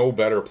 there's no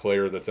better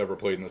player that's ever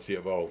played in the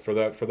CFL.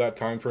 For that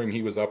time frame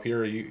he was up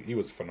here, he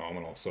was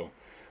phenomenal. So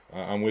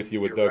I'm with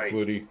you with Doug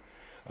Flutie.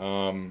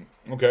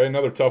 Okay,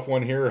 another tough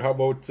one here. How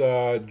about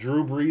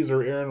Drew Brees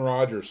or Aaron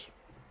Rodgers?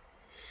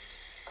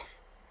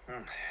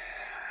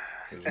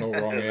 There's no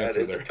wrong That answer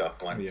is a there.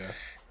 tough one. Yeah.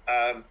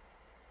 Um,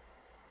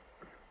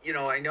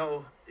 I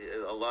know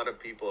a lot of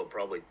people have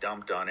probably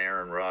dumped on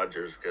Aaron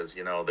Rodgers because,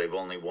 they've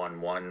only won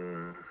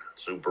one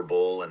Super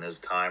Bowl in his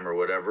time or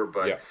whatever.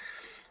 But Yeah.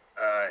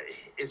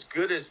 as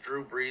good as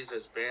Drew Brees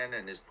has been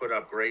and has put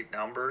up great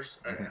numbers,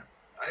 Mm-hmm.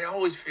 I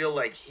always feel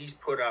like he's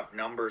put up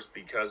numbers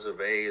because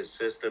of A, his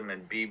system,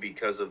 and B,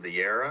 because of the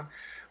era.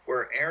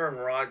 Where Aaron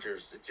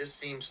Rodgers, it just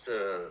seems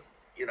to,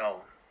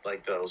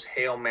 like those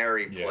Hail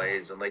Mary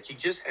plays, and like he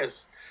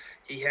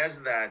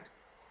has that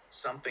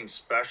something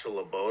special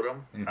about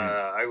him. Mm-hmm.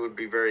 I would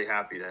be very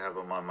happy to have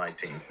him on my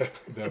team.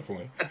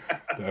 Definitely.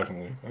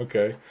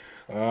 Okay.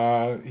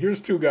 Here's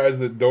two guys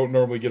that don't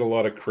normally get a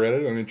lot of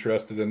credit. I'm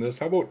interested in this.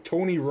 How about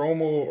Tony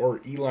Romo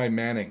or Eli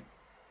Manning?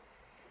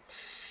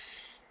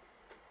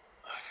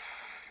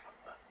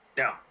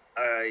 Now,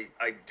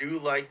 I do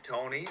like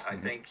Tony. I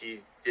think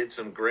he did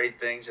some great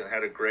things and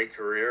had a great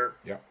career.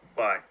 Yeah.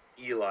 But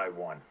Eli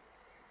won.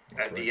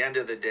 At the end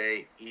of the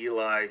day,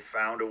 Eli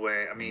found a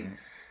way. I mean,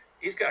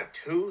 he's got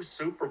 2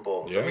 Super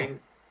Bowls. Yeah. I mean,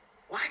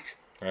 what?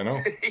 I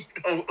know.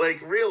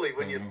 Like really,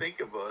 when you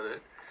think about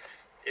it,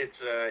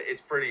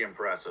 it's pretty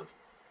impressive.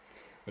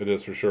 It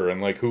is for sure.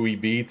 And like who he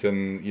beat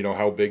and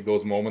how big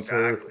those moments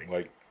were.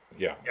 Like,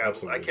 yeah,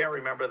 absolutely. I can't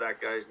remember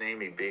that guy's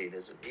name he beat.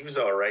 He was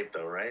all right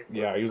though, right?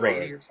 Yeah, he was Brady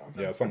all right. Or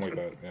something? Yeah, something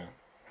like that.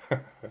 Yeah.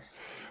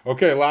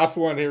 Okay, last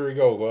one. Here we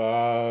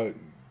go.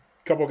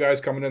 Couple guys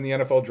coming in the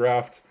NFL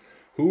draft.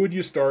 Who would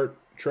you start,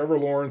 Trevor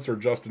Lawrence or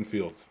Justin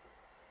Fields?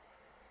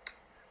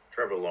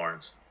 Trevor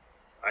Lawrence.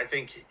 I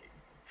think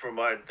from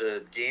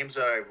the games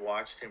that I've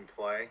watched him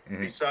play,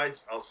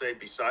 besides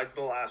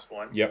the last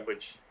one,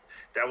 which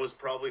that was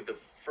probably the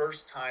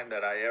first time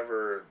that I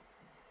ever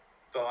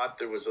thought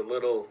there was a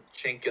little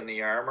chink in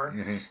the armor.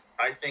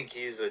 I think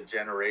he's a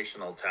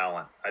generational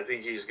talent. I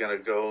think he's going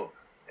to go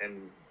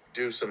and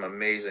do some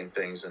amazing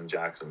things in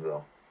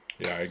Jacksonville.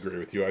 Yeah, I agree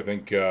with you. I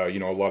think, a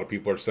lot of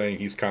people are saying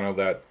he's kind of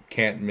that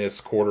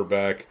can't-miss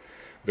quarterback,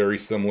 very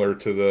similar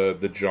to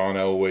the John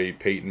Elway,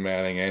 Peyton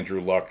Manning,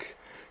 Andrew Luck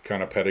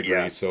kind of pedigree.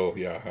 Yes. So,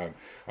 yeah,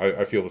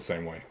 I feel the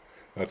same way.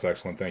 That's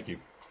excellent. Thank you.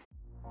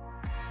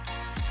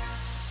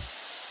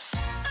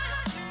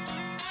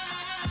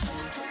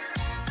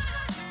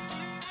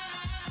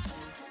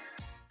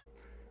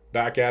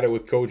 Back at it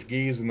with Coach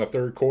Gees in the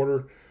third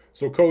quarter.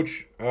 So,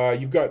 Coach,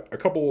 you've got a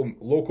couple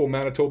local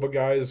Manitoba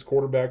guys,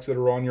 quarterbacks that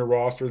are on your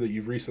roster that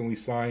you've recently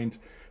signed,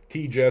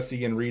 T.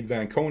 Jesse and Reed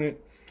Van Conant.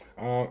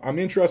 I'm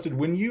interested,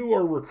 when you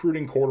are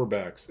recruiting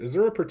quarterbacks, is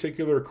there a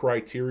particular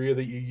criteria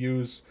that you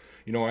use?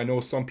 I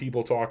know some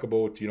people talk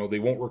about, they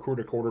won't recruit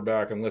a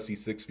quarterback unless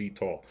he's 6 feet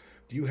tall.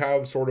 Do you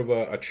have sort of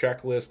a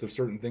checklist of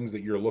certain things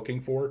that you're looking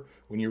for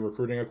when you're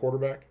recruiting a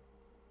quarterback?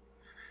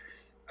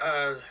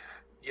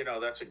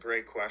 That's a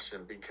great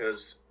question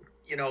because,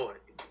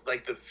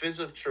 like the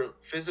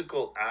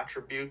physical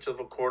attributes of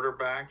a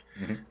quarterback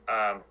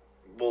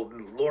will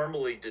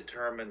normally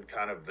determine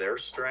kind of their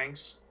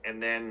strengths.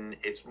 And then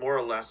it's more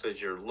or less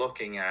as you're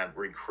looking at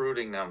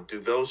recruiting them, do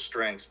those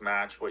strengths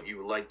match what you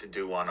would like to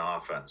do on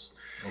offense?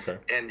 Okay.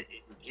 And,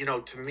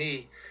 to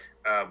me,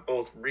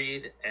 both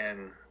Reed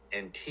and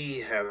T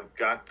have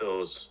got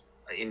those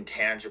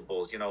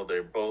intangibles.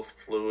 They're both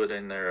fluid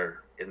in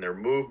their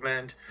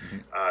movement.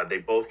 They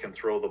both can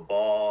throw the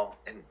ball,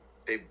 and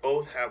they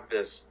both have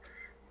this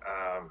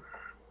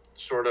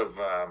sort of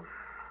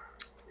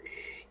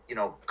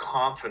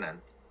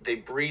confident. They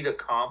breed a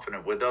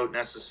confident without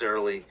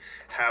necessarily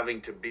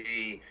having to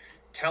be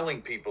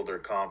telling people they're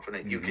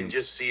confident. You can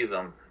just see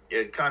them.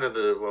 It kind of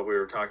what we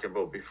were talking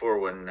about before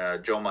when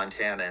Joe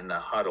Montana in the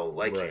huddle,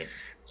 like. Right.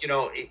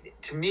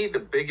 To me, the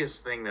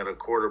biggest thing that a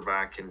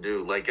quarterback can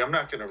do, like I'm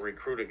not going to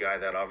recruit a guy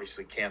that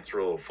obviously can't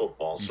throw a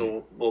football.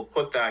 So we'll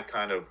put that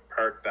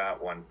park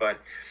that one. But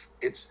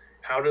it's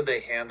how do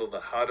they handle the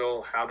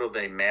huddle? How do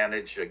they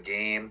manage a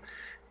game?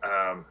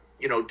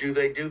 Do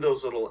they do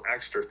those little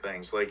extra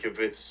things? Like if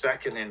it's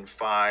 2nd and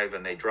 5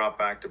 and they drop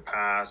back to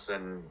pass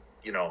and,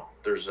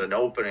 there's an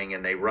opening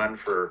and they run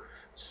for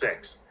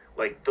 6.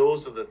 Like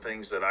those are the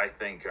things that I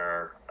think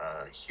are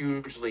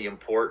hugely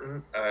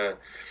important.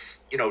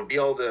 Be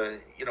able to,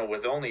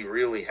 with only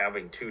really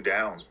having 2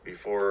 downs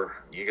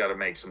before you got to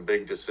make some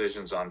big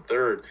decisions on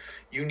third,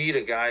 you need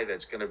a guy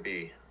that's going to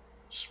be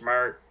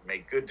smart,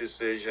 make good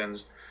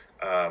decisions,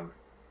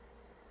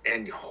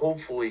 and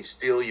hopefully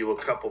steal you a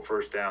couple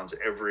first downs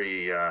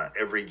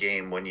every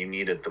game when you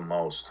need it the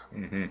most.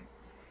 And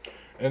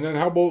then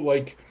how about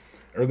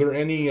are there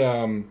any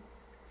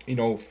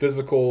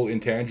physical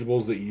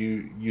intangibles that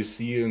you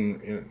see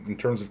in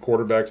terms of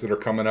quarterbacks that are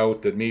coming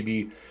out that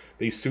maybe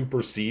they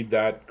supersede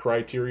that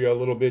criteria a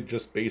little bit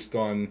just based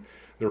on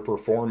their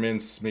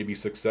performance, maybe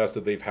success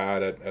that they've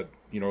had at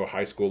a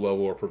high school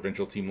level or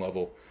provincial team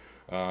level?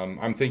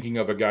 I'm thinking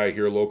of a guy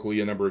here locally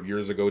a number of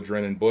years ago,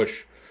 Drennan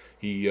Bush.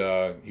 He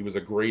was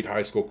a great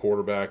high school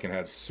quarterback and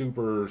had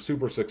super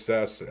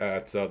success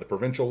at the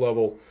provincial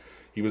level.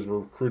 He was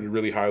recruited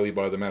really highly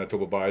by the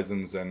Manitoba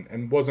Bisons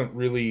and wasn't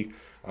really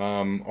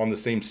on the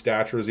same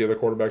stature as the other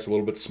quarterbacks, a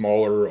little bit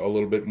smaller, a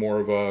little bit more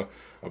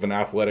of an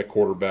athletic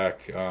quarterback.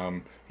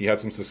 He had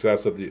some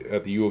success at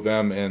the U of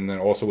M and then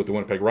also with the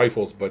Winnipeg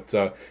Rifles, but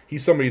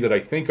he's somebody that I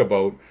think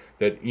about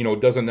that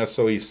doesn't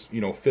necessarily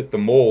fit the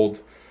mold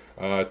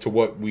to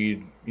what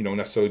we'd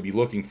necessarily be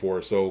looking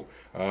for. So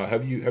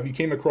have you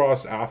came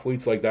across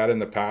athletes like that in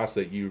the past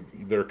that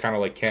they're kind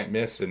of like can't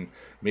miss, and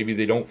maybe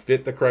they don't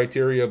fit the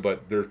criteria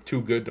but they're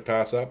too good to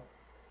pass up?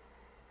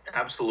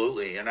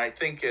 Absolutely. And I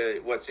think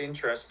what's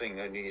interesting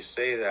when you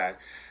say that,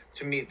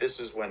 to me, this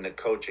is when the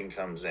coaching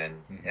comes in.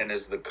 Mm-hmm. And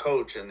as the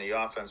coach and the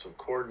offensive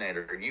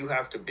coordinator, you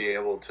have to be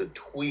able to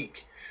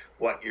tweak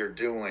what you're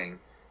doing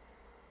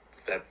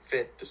that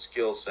fit the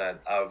skill set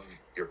of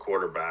your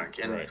quarterback.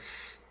 And, Right.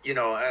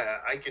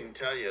 I can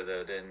tell you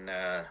that in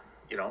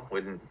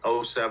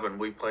 07,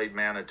 we played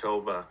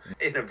Manitoba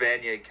in a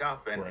Vanier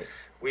Cup, and Right.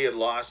 we had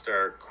lost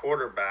our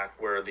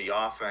quarterback where the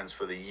offense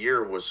for the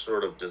year was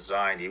sort of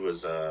designed. He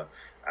was a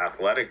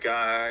athletic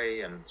guy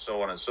and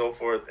so on and so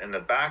forth, and the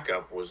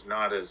backup was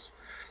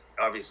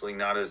obviously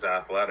not as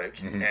athletic.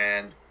 Mm-hmm.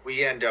 And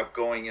we end up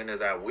going into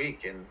that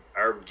week, and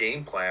our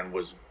game plan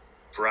was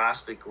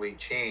drastically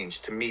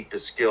changed to meet the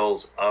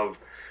skills of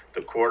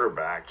the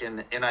quarterback.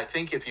 And I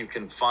think if you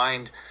can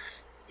find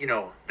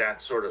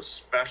that sort of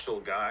special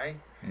guy,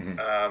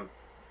 Mm-hmm.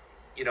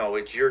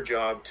 it's your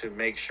job to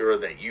make sure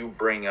that you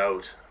bring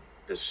out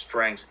the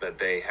strengths that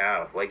they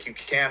have. Like, you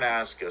can't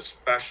ask a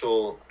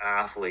special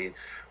athlete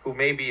who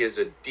maybe is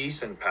a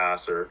decent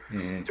passer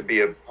Mm-hmm. to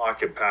be a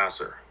pocket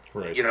passer,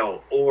 Right.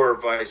 or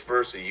vice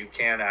versa. You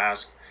can't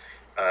ask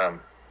a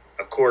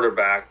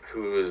quarterback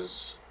who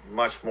is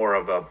much more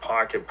of a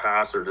pocket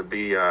passer to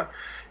be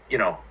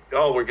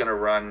we're going to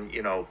run,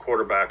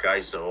 quarterback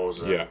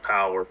ISOs and Yeah.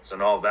 powers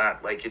and all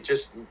that. Like,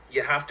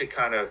 you have to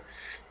kind of,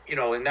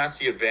 and that's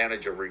the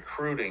advantage of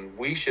recruiting.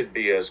 We should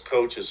be, as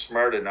coaches,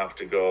 smart enough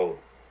to go,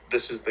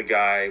 this is the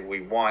guy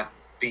we want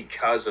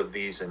because of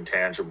these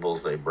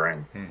intangibles they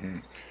bring. Mm-hmm.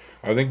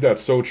 I think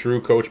that's so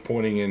true, Coach,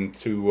 pointing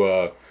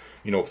into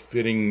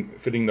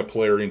fitting the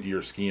player into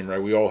your scheme,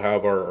 right? We all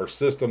have our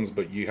systems,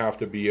 but you have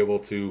to be able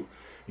to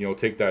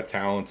take that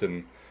talent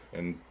and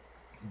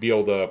be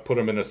able to put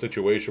him in a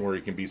situation where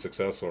he can be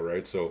successful,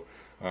 right? So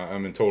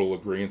I'm in total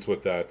agreement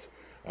with that.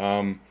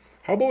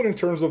 How about in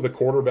terms of the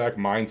quarterback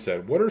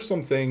mindset? What are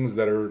some things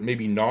that are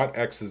maybe not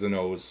X's and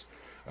O's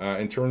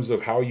in terms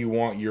of how you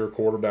want your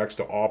quarterbacks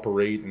to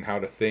operate and how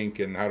to think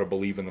and how to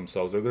believe in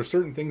themselves? Are there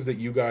certain things that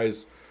you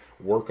guys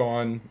work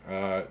on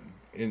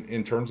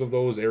in terms of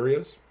those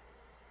areas?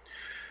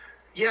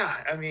 Yeah,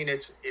 I mean,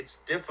 it's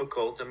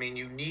difficult. I mean,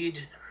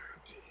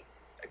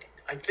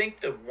 I think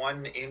the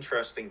one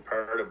interesting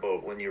part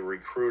about when you're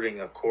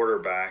recruiting a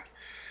quarterback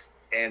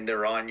and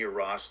they're on your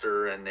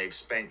roster and they've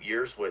spent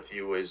years with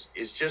you is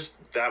just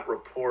that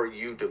rapport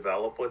you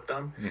develop with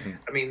them. Mm-hmm.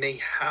 I mean, they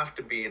have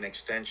to be an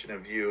extension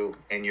of you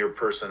and your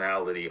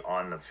personality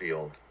on the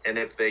field. And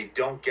if they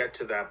don't get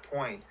to that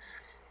point,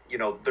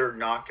 they're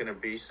not going to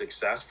be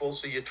successful.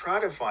 So you try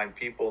to find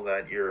people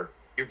that you're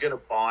going to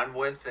bond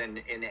with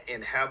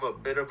and have a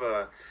bit of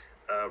a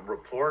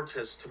rapport.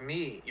 Because to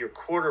me, your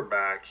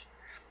quarterback,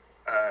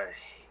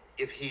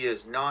 if he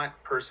is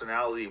not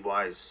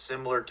personality-wise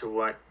similar to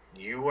what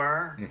you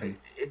are,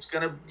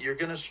 Mm-hmm. you're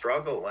gonna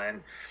struggle.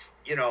 And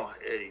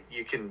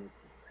you can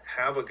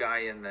have a guy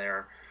in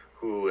there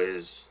who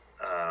is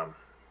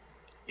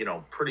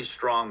pretty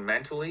strong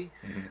mentally.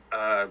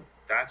 Mm-hmm.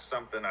 That's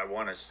something I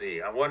want to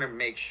see. I want to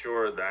make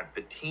sure that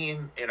the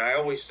team, and I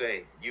always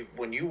say,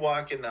 when you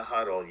walk in the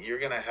huddle, you're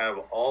going to have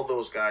all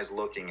those guys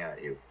looking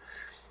at you.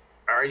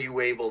 Are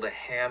you able to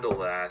handle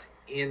that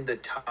in the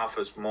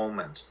toughest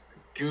moments?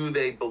 Do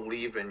they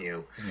believe in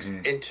you?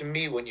 Mm-hmm. And to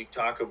me, when you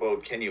talk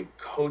about, can you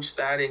coach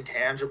that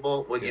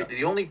intangible? Well, Yeah.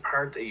 the only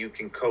part that you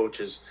can coach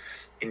is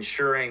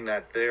ensuring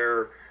that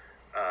their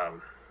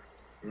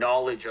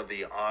knowledge of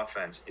the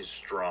offense is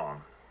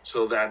strong,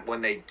 so that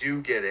when they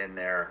do get in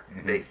there,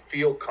 Mm-hmm. they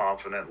feel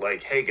confident,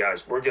 like, hey,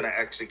 guys, we're going to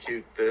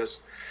execute this.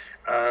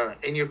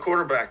 And your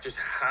quarterback just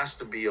has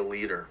to be a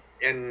leader.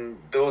 And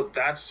though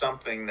that's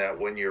something that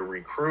when you're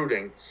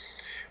recruiting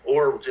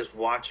or just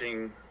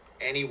watching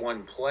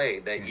anyone play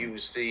that Mm-hmm. you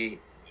see,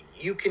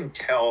 you can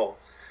tell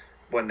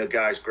when the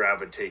guys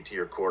gravitate to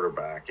your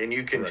quarterback, and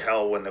you can Right.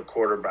 tell when the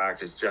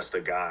quarterback is just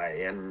a guy.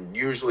 And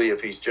usually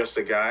if he's just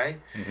a guy,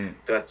 Mm-hmm.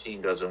 that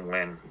team doesn't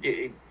win.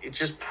 It's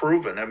just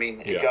proven. I mean,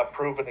 Yeah. it got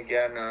proven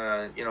again,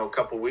 a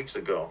couple weeks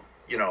ago.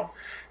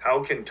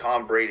 How can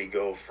Tom Brady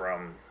go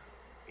from,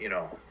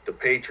 the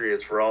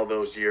Patriots for all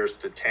those years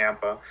to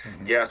Tampa?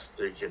 Mm-hmm. Yes,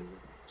 they can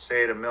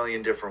say it a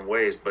million different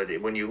ways, but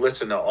when you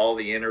listen to all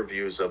the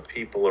interviews of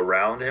people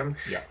around him,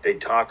 Yeah. they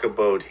talk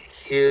about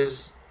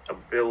his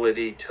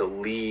ability to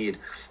lead,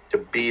 to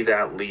be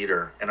that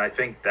leader. And I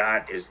think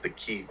that is the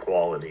key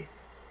quality.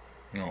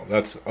 No,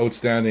 that's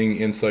outstanding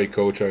insight,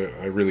 Coach.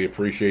 I really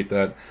appreciate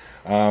that.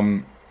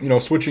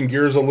 Switching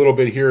gears a little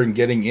bit here and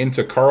getting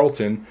into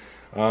Carleton.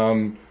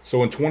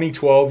 So in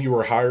 2012, you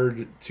were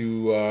hired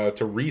to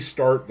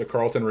restart the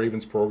Carleton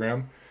Ravens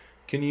program.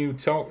 Can you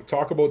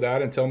talk about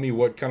that and tell me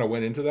what kind of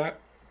went into that?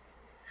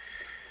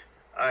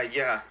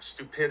 Yeah,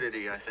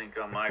 stupidity, I think,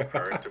 on my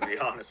part, to be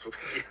honest with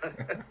you.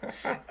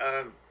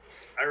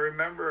 I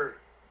remember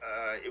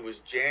it was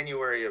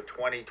January of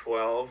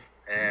 2012,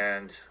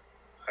 and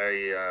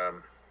I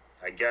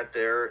get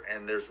there,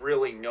 and there's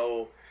really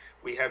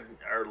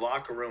our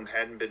locker room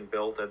hadn't been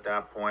built at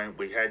that point.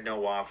 We had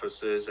no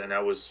offices, and I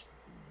was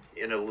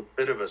in a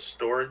bit of a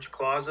storage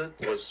closet,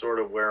 was sort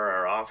of where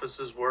our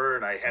offices were,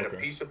 and I had a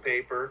piece of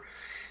paper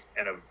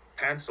and a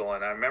pencil,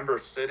 and I remember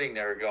sitting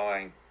there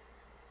going,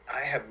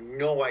 I have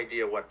no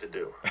idea what to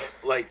do.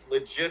 Like,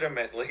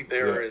 legitimately,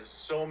 there is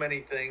so many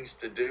things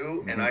to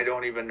do, and I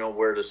don't even know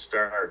where to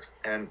start.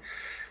 And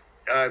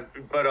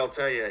but I'll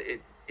tell you,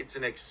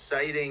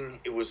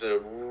 it was a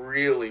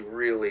really,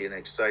 really an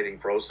exciting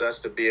process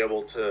to be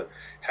able to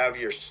have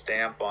your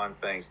stamp on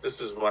things.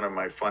 This is one of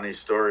my funny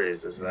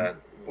stories, is that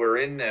we're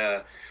in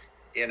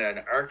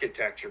an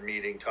architecture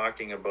meeting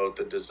talking about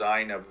the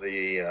design of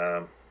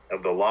the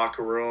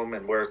locker room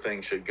and where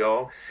things should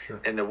go. Sure.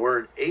 And the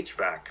word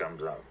HVAC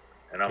comes up.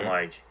 And I'm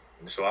like,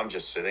 so I'm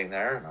just sitting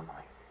there, and I'm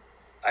like,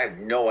 I have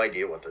no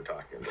idea what they're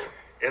talking about.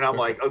 And I'm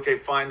like, okay,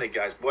 finally,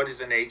 guys, what is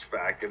an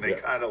HVAC? And they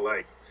kind of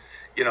like,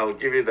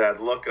 give you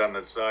that look on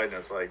the side, and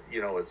it's like,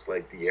 it's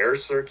like the air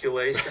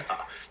circulation.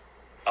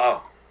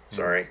 Oh,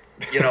 sorry.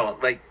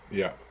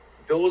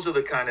 Those are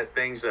the kind of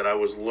things that I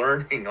was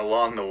learning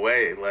along the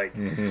way, like,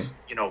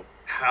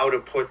 how to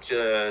put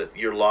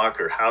your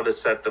locker, how to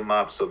set them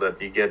up so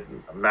that you get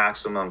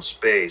maximum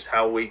space,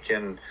 how we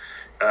can,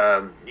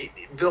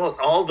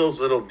 all those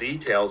little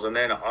details. And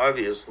then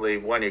obviously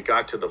when it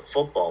got to the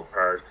football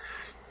part,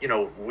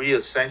 we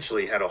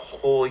essentially had a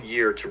whole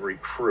year to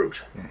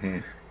recruit.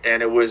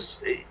 And it was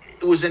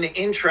an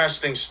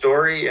interesting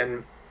story.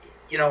 And,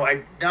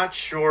 I'm not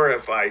sure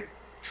if I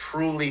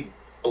truly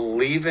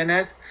believe in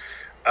it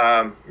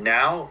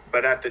now,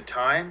 but at the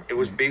time it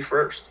was be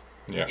first.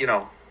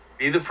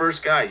 Be the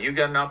first guy. You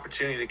got an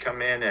opportunity to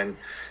come in and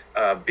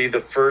be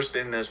the first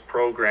in this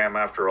program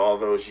after all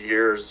those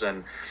years.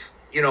 And,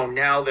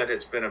 now that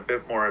it's been a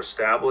bit more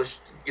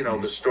established,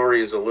 the story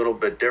is a little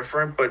bit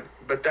different, but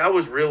that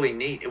was really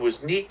neat. It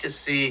was neat to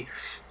see,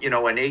 an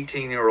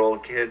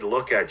 18-year-old kid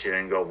look at you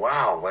and go,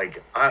 wow,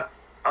 like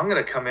I'm going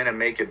to come in and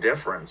make a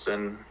difference.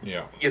 And,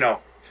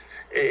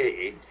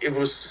 it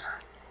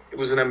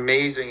was an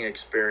amazing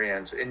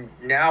experience. And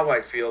now I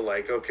feel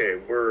like, okay,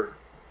 we're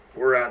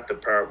at the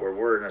part where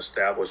we're an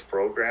established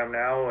program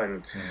now,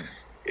 and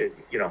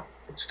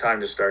it's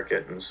time to start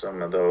getting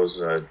some of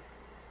those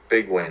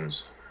big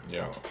wins.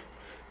 Yeah,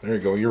 there you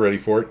go. You're ready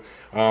for it.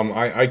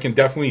 I can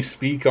definitely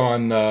speak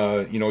on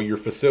your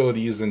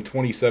facilities in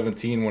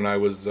 2017 when I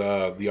was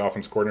the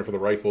offense coordinator for the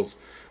Rifles.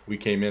 We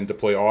came in to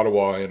play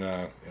Ottawa in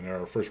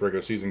our first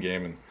regular season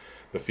game, and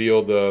the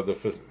field,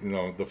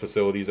 the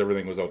facilities,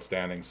 everything was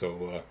outstanding.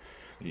 So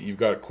you've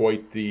got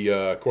quite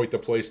the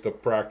place to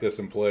practice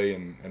and play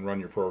and run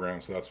your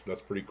program. So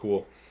that's pretty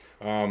cool.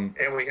 And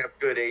we have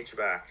good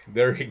HVAC.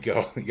 There you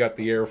go. You got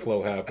the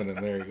airflow happening.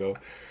 There you go.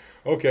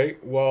 Okay,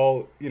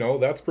 well,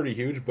 that's pretty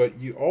huge. But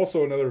you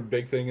also, another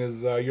big thing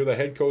is you're the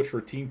head coach for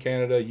Team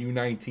Canada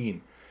U19.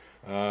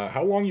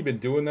 How long you been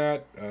doing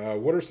that?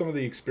 What are some of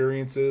the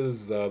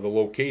experiences, the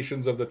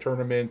locations of the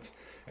tournament,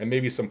 and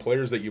maybe some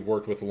players that you've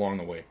worked with along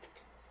the way?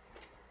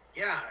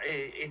 Yeah,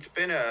 it's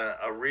been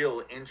a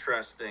real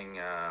interesting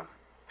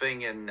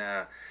thing. And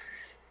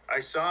I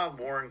saw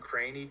Warren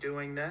Craney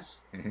doing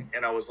this,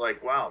 and I was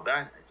like, wow,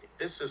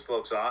 this just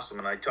looks awesome.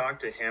 And I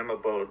talked to him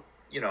about,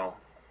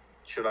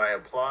 should I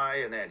apply?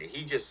 And then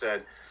he just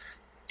said,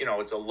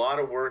 it's a lot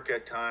of work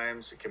at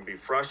times. It can be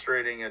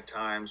frustrating at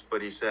times,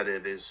 but he said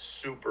it is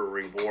super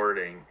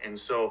rewarding. And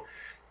so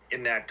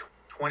in that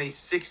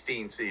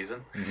 2016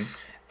 season,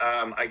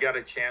 I got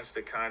a chance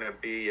to kind of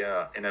be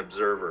an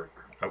observer.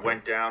 I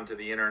went down to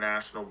the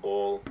International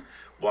Bowl,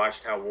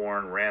 watched how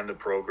Warren ran the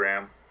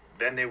program.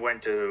 Then they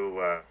went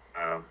to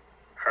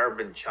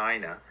Harbin,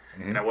 China,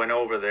 and I went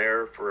over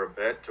there for a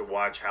bit to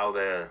watch how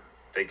they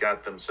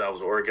got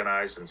themselves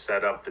organized and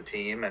set up the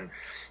team. And,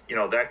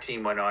 that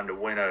team went on to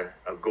win a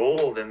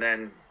gold. And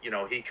then,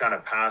 he kind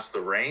of passed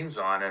the reins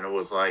on, and it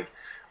was like,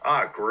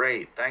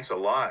 great. Thanks a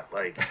lot.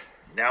 Like,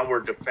 now we're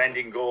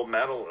defending gold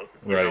medal,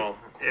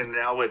 and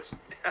now it's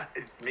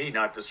me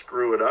not to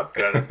screw it up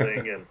kind of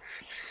thing.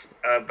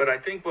 And, but I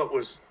think what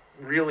was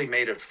really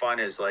made it fun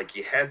is, like,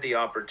 you had the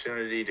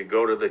opportunity to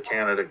go to the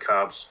Canada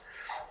Cups,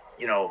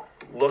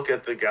 look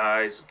at the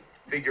guys,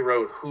 figure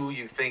out who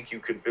you think you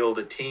could build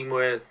a team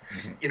with,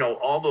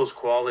 all those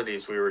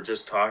qualities we were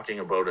just talking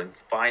about, and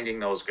finding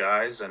those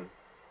guys, and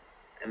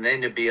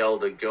then to be able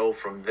to go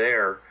from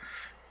there.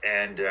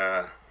 And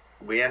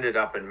we ended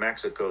up in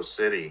Mexico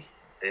City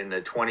in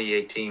the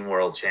 2018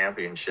 World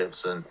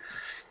Championships. And,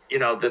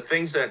 the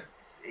things that,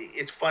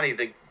 it's funny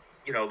that,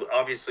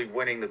 obviously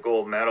winning the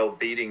gold medal,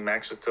 beating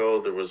Mexico,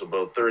 there was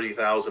about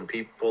 30,000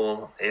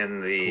 people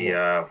in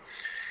the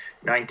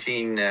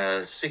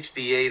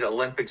 1968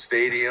 Olympic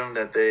Stadium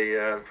that they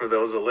for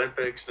those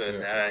Olympics,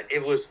 and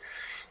it was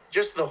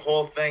just the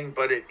whole thing.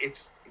 But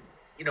it's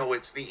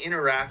it's the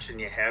interaction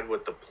you had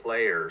with the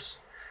players,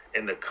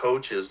 and the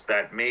coaches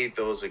that made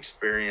those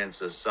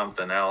experiences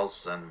something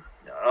else. And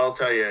I'll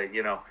tell you,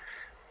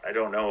 I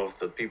don't know if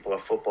the people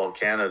of Football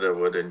Canada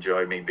would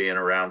enjoy me being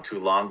around too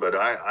long, but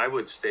I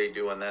would stay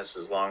doing this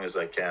as long as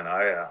I can.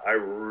 I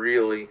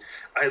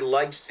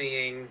like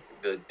seeing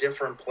the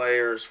different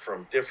players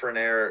from different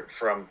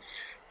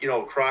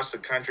across the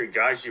country,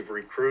 guys you've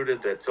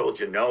recruited that told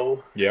you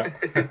no. Yeah.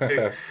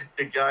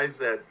 to guys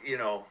that,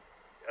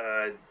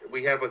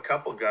 we have a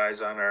couple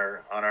guys on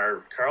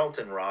our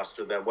Carleton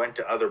roster that went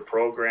to other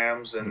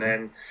programs and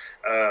then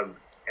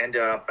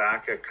ended up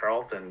back at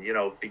Carleton,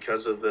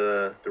 because of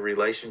the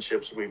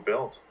relationships we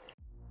built.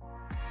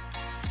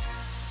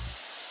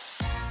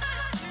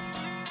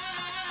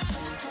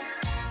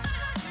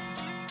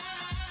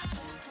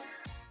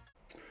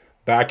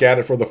 Back at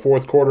it for the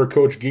fourth quarter,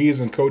 Coach Gies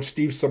and Coach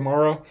Steve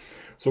Samara.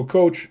 So,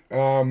 Coach,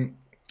 I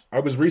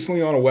was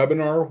recently on a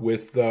webinar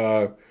with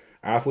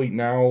Athlete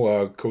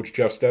Now. Coach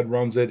Jeff Stead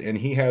runs it, and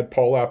he had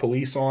Paul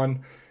LaPolice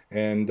on,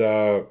 and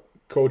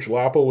Coach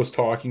Lapo was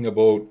talking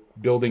about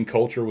building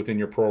culture within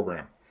your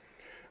program.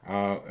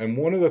 And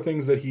one of the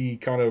things that he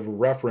kind of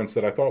referenced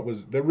that I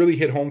thought that really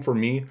hit home for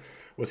me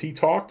was he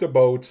talked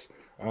about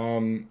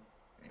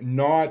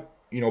not,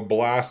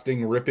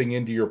 blasting, ripping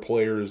into your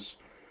players,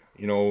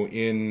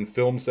 in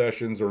film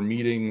sessions or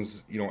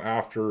meetings,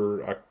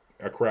 after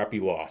a crappy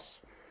loss.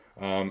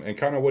 And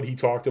kind of what he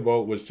talked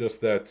about was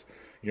just that,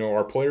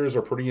 our players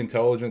are pretty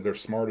intelligent. They're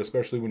smart,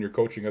 especially when you're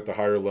coaching at the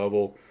higher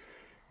level.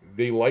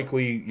 They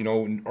likely,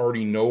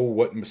 already know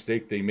what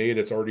mistake they made.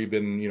 It's already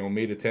been,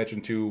 made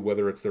attention to,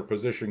 whether it's their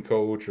position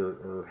coach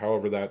or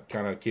however that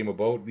kind of came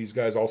about. These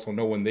guys also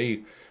know when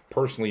they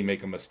personally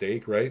make a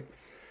mistake, right?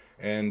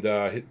 And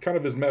kind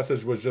of his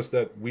message was just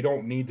that we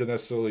don't need to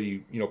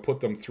necessarily, put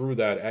them through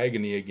that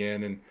agony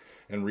again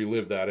and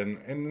relive that.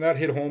 And that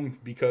hit home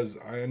because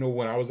I know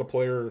when I was a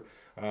player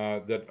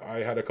that I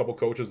had a couple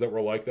coaches that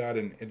were like that,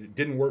 and it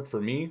didn't work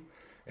for me.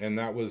 And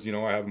that was,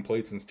 I haven't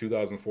played since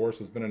 2004,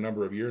 so it's been a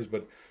number of years.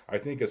 But I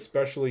think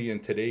especially in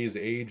today's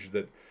age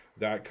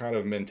that kind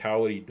of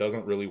mentality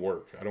doesn't really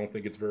work. I don't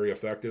think it's very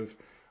effective.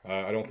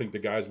 I don't think the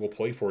guys will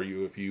play for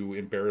you if you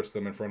embarrass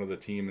them in front of the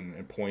team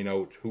and point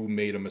out who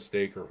made a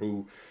mistake or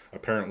who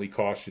apparently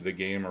cost you the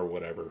game or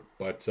whatever.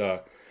 But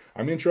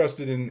I'm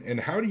interested in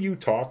how do you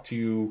talk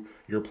to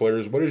your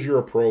players? What is your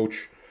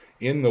approach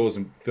in those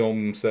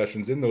film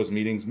sessions, in those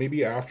meetings,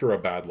 maybe after a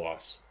bad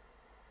loss?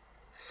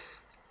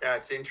 Yeah,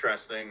 it's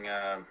interesting.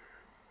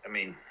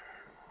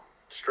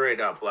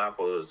 Straight up,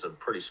 Lapo is a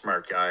pretty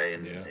smart guy,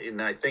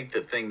 and I think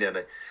the thing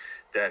that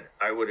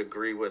I would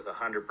agree with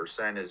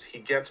 100% is he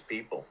gets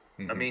people.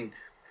 Mm-hmm.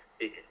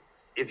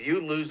 If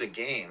you lose a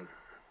game,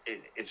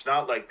 it's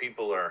not like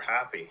people are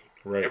happy.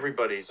 Right.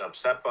 Everybody's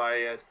upset by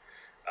it,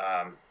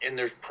 and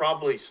there's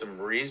probably some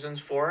reasons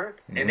for it.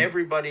 Mm-hmm. And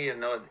everybody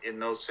in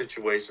those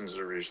situations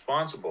are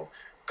responsible.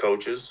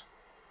 Coaches,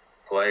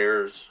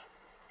 players,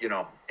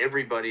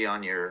 everybody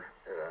on your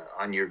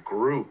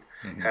group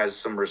mm-hmm. has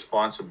some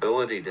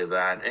responsibility to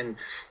that. And,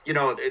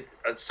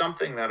 it's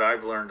something that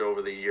I've learned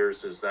over the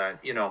years is that,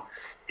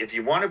 if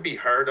you want to be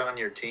hard on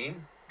your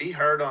team, be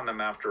hard on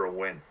them after a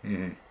win.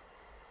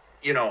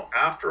 Mm-hmm.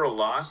 After a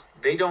loss,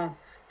 they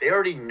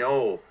already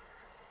know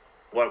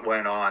what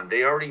went on.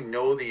 They already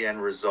know the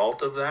end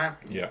result of that.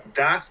 Yeah.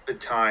 That's the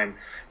time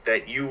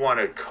that you want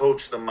to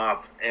coach them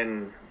up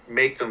and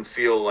make them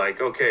feel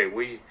like, okay,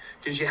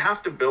 because you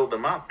have to build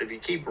them up. If you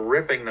keep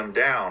ripping them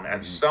down,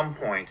 at some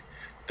point,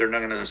 they're not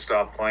going to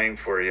stop playing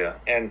for you.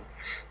 And,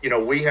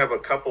 we have a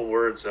couple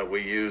words that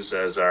we use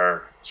as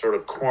our sort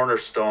of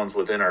cornerstones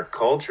within our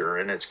culture,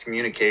 and it's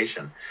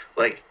communication.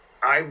 Like,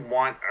 I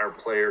want our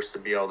players to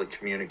be able to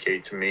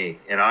communicate to me,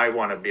 and I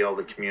want to be able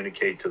to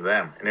communicate to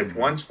them. And if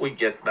once we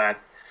get that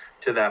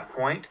to that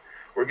point,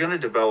 we're going to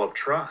develop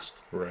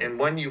trust. Right. And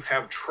when you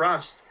have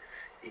trust,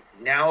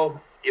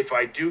 now, if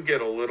I do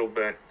get a little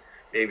bit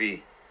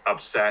maybe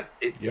upset,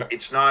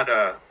 it's not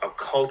a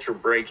culture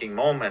breaking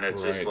moment.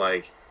 It's just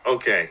like,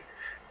 okay,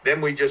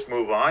 then we just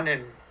move on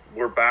and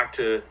we're back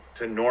to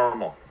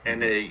normal.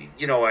 And,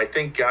 I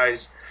think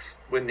guys,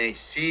 when they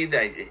see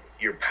that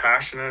you're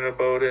passionate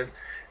about it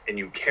and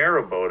you care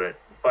about it,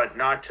 but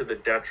not to the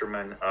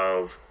detriment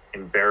of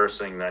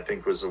embarrassing, I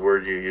think was the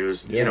word you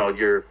used,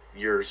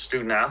 your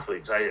student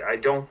athletes. I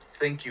don't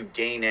think you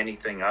gain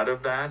anything out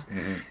of that.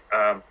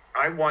 Mm-hmm.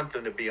 I want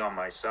them to be on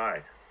my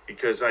side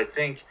because I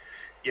think,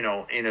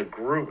 as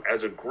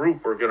a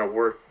group, we're going to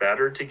work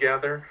better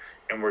together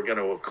and we're going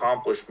to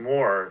accomplish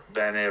more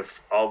than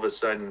if all of a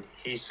sudden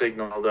he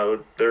signaled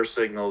out, they're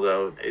signaled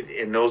out,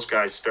 and those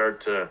guys start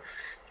to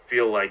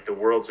feel like the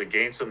world's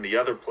against them. The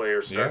other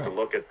players start to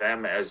look at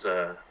them as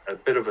a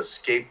bit of a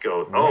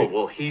scapegoat. Right. Oh,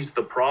 well, he's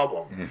the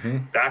problem. Mm-hmm.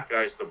 That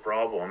guy's the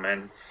problem.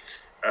 And,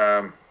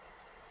 I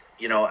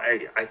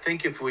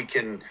think if we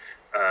can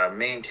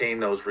maintain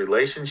those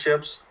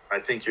relationships, I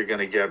think you're going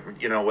to get,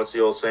 what's the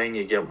old saying?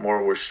 You get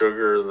more with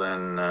sugar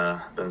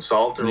than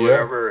salt or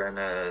whatever. And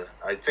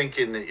I think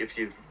if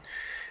you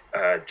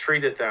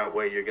treat it that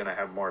way, you're going to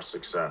have more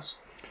success.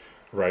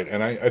 Right.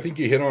 And I think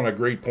you hit on a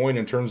great point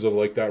in terms of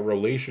like that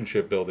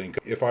relationship building.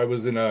 If I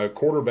was in a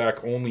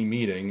quarterback only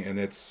meeting and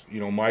it's,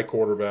 my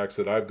quarterbacks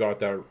that I've got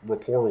that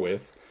rapport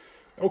with,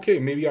 okay,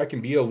 maybe I can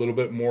be a little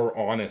bit more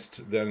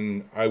honest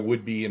than I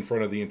would be in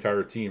front of the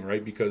entire team,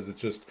 right? Because it's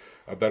just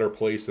a better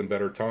place and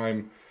better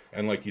time.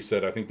 And like you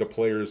said, I think the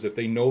players, if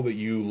they know that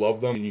you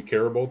love them and you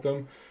care about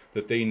them,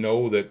 that they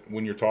know that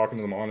when you're talking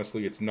to them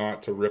honestly, it's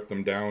not to rip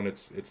them down,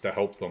 it's to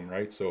help them,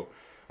 right? So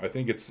I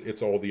think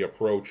it's all the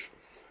approach.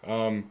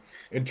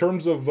 In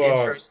terms of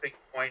Interesting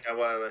point,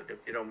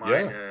 if you don't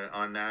mind, yeah,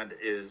 on that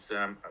is,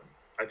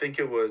 I think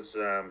it was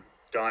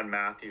Don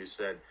Matthews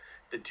said,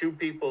 the two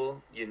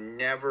people you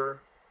never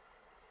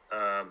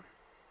um,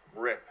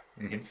 rip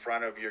in hmm,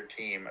 front of your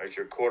team as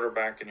your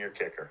quarterback and your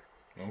kicker.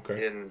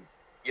 okay, And,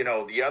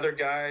 the other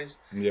guys,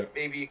 yeah,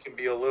 maybe you can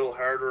be a little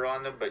harder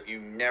on them, but you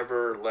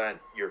never let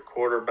your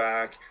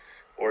quarterback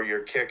or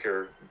your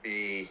kicker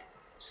be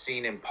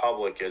seen in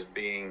public as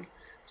being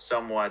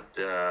somewhat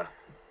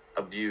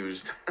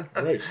abused.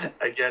 right,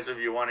 I guess if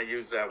you want to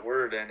use that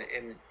word.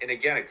 And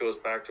again, it goes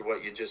back to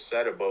what you just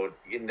said about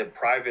in the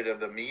private of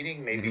the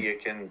meeting, maybe hmm, you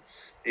can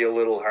be a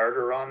little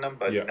harder on them,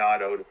 but yeah.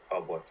 not out in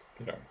public.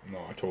 Yeah, no,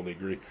 I totally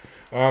agree.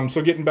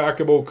 So getting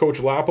back about Coach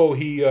Lapo,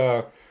 he's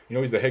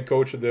the head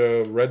coach of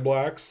the Red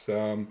Blacks.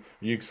 Are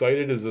you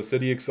excited? Is the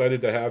city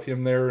excited to have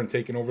him there and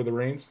taking over the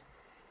reins?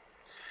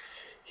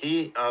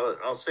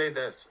 I'll say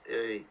this,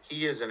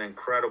 he is an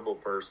incredible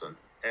person.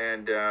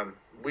 And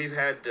we've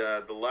had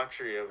the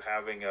luxury of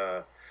having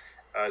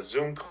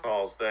Zoom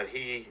calls that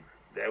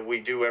we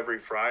do every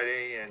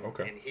Friday,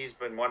 Okay. and he's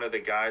been one of the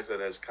guys that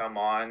has come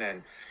on,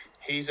 and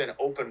he's an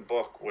open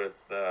book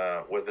with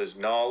his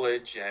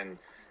knowledge, and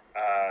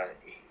uh,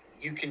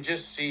 you can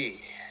just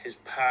see his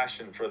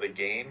passion for the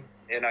game.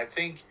 And I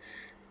think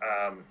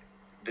um,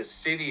 the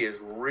city is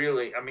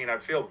really. I mean, I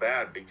feel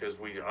bad because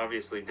we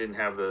obviously didn't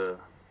have the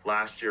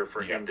last year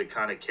for Yeah. him to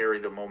kind of carry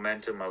the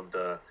momentum of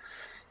the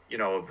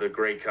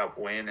Grey Cup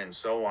win and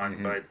so on.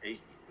 Hmm. But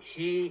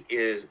he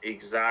is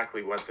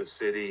exactly what the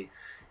city,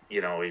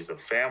 he's a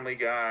family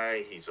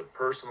guy. He's a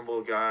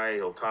personable guy.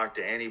 He'll talk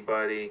to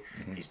anybody.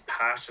 Hmm. He's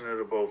passionate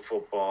about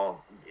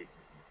football.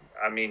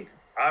 I mean,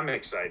 I'm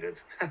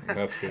excited.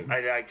 That's good.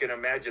 I can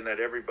imagine that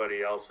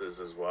everybody else is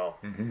as well.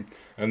 Hmm.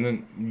 And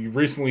then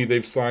recently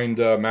they've signed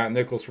Matt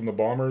Nichols from the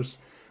Bombers.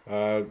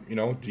 Do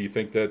you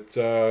think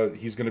that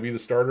he's going to be the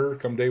starter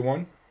come day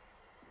one?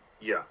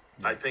 Yeah.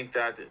 Yeah. I think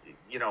that,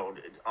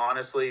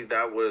 honestly,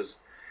 that was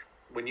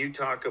when you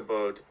talk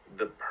about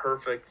the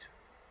perfect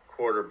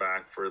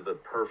quarterback for the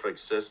perfect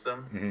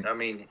system. Hmm. I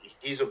mean,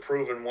 he's a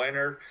proven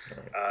winner.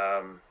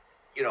 All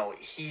right.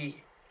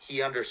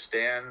 He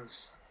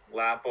understands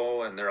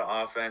Lapo and their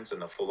offense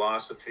and the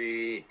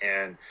philosophy,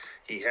 and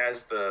he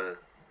has the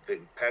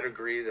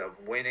pedigree of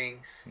winning.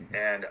 Hmm.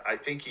 And I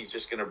think he's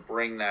just going to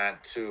bring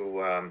that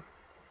to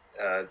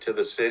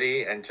the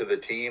city and to the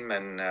team.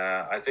 And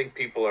I think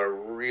people are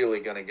really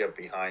going to get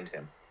behind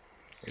him.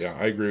 Yeah,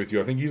 I agree with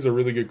you. I think he's a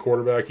really good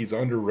quarterback. He's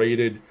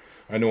underrated.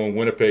 I know in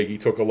Winnipeg he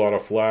took a lot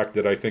of flack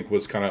that I think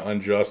was kind of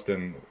unjust,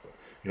 and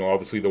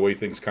obviously the way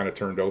things kind of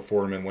turned out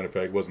for him in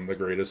Winnipeg wasn't the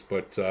greatest.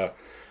 But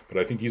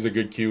I think he's a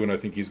good Q, and I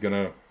think he's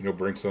gonna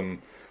bring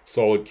some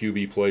solid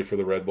QB play for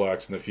the Red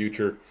Blacks in the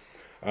future.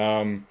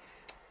 Um,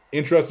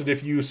 Interested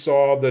if you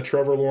saw the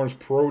Trevor Lawrence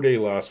Pro Day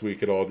last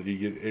week at all? Were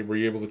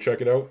you able to check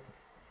it out?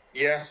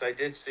 Yes, I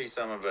did see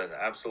some of it.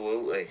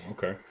 Absolutely.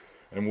 Okay.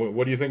 And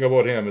what do you think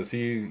about him? Is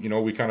he,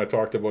 we kind of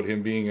talked about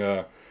him being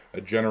a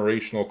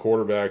generational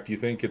quarterback. Do you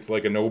think it's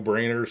like a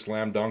no-brainer,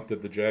 slam dunk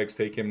that the Jags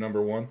take him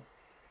number one?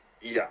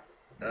 Yeah,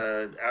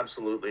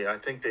 absolutely. I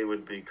think they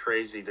would be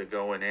crazy to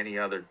go in any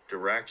other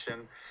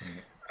direction.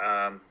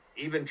 Mhm.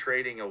 Even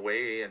trading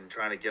away and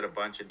trying to get a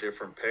bunch of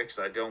different picks,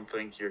 I don't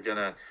think you're going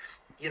to,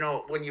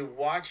 when you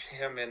watch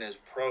him in his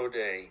pro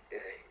day,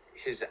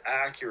 his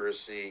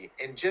accuracy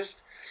and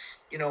just,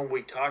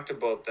 we talked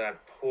about that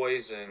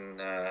poise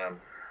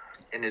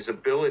and his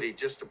ability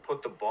just to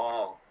put the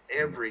ball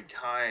every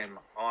time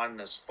on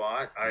the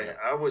spot. Yeah.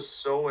 I was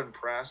so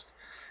impressed.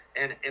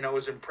 And I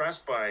was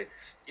impressed by,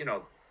 you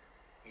know,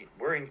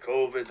 we're in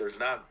COVID. There's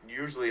not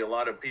usually a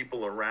lot of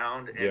people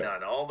around, and Yeah.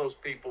 not all those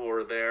people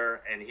were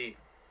there. And he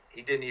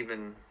didn't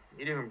even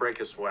break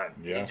a sweat.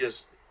 Yeah.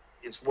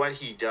 It's what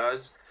he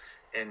does,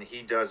 and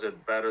he does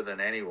it better than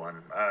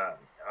anyone.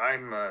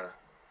 I'm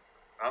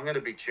going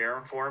to be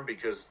cheering for him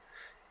because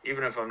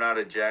even if I'm not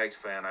a Jags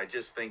fan, I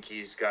just think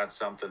he's got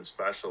something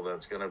special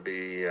that's going to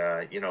be,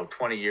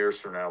 20 years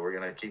from now, we're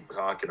going to keep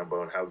talking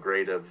about how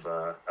great of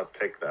a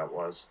pick that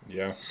was.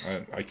 Yeah,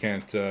 I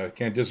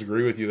can't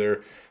disagree with you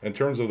there. In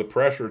terms of the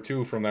pressure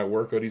too from that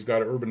workout, he's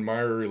got Urban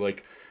Meyer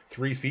like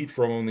 3 feet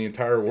from him the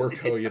entire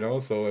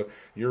workout. So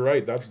you're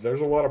right.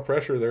 There's a lot of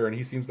pressure there, and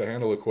he seems to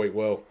handle it quite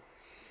well.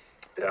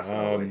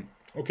 Definitely.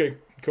 Okay,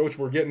 Coach,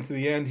 we're getting to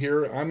the end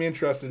here. I'm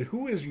interested.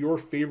 Who is your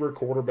favorite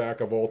quarterback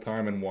of all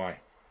time and why?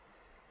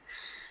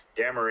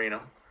 Dan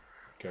Marino,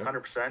 Okay.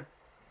 100%.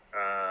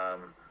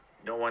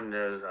 No one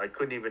is, I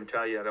couldn't even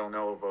tell you, I don't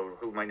know about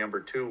who my number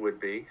two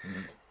would be.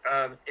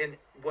 Mhm. And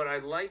what I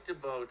liked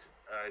about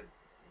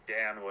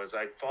Dan was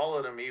I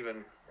followed him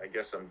even. I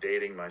guess I'm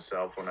dating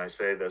myself when I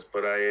say this,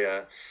 but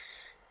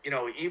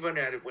even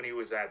when he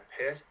was at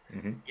Pitt,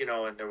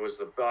 and there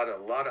was about a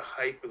lot of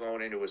hype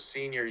going into his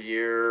senior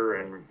year,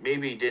 and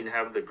maybe he didn't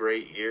have the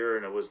great year,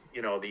 and it was,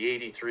 the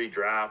 83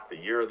 draft, the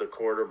year of the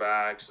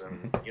quarterbacks,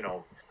 and,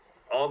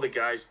 all the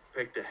guys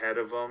picked ahead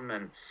of him.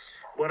 And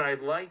what I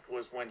liked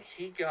was when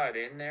he got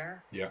in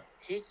there,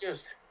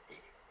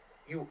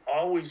 you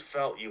always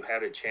felt you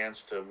had a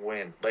chance to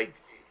win. Like,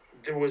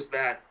 there was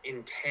that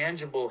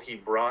intangible he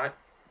brought.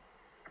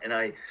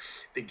 And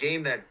the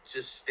game that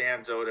just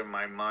stands out in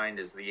my mind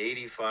is the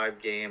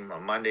 85 game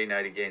on Monday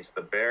night against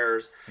the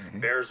Bears.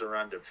 Bears are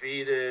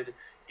undefeated.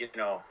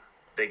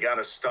 They got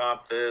to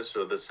stop this,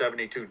 or the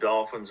 72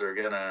 Dolphins are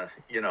going to,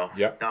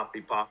 not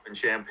be popping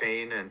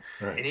champagne. And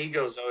he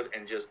goes out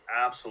and just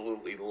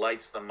absolutely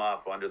lights them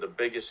up under the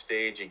biggest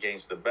stage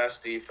against the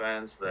best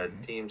defense that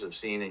teams have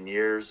seen in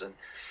years. And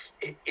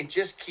it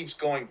just keeps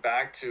going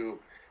back to,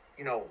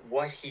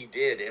 what he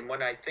did. And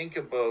when I think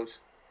about,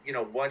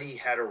 what he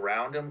had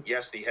around him,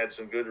 yes, he had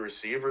some good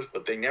receivers,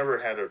 but they never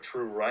had a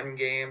true run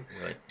game.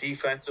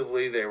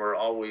 Defensively, they were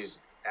always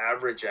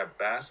average at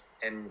best.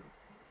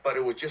 But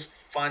it was just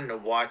fun to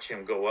watch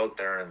him go out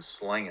there and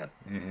sling it.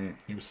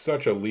 He was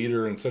such a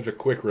leader and such a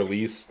quick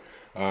release.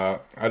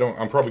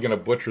 I'm probably going to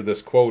butcher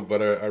this quote,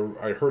 but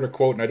I heard a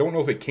quote, and I don't know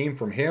if it came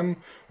from him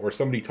or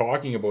somebody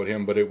talking about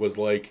him, but it was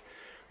like,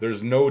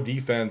 there's no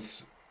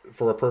defense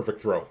for a perfect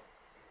throw.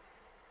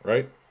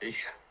 Right?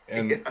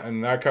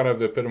 And that kind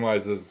of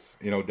epitomizes,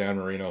 Dan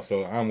Marino.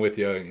 So I'm with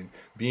you.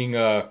 Being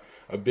a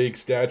big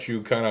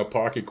statue kind of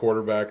pocket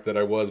quarterback that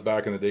I was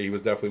back in the day, he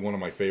was definitely one of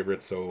my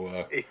favorites.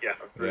 So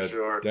for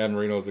sure. Dan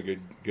Marino's a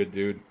good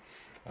dude.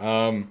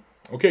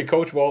 Okay,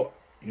 Coach. Well,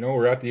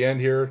 we're at the end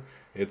here.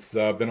 It's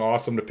been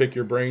awesome to pick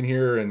your brain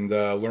here and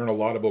learn a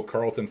lot about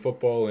Carleton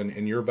football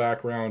and your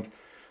background.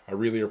 I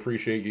really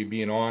appreciate you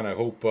being on. I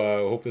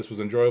hope this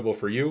was enjoyable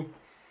for you.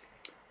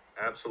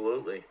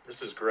 Absolutely.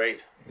 This is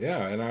great.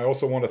 Yeah, and I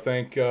also want to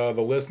thank the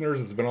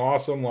listeners. It's been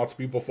awesome. Lots of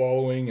people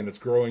following, and it's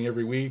growing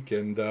every week,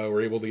 and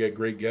we're able to get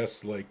great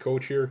guests like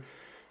Coach here.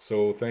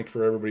 So thanks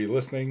for everybody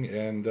listening.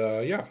 And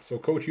so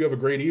Coach, you have a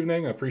great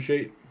evening. I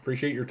appreciate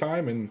your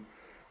time, and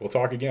we'll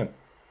talk again.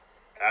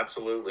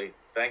 Absolutely.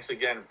 Thanks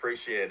again.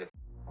 Appreciate it.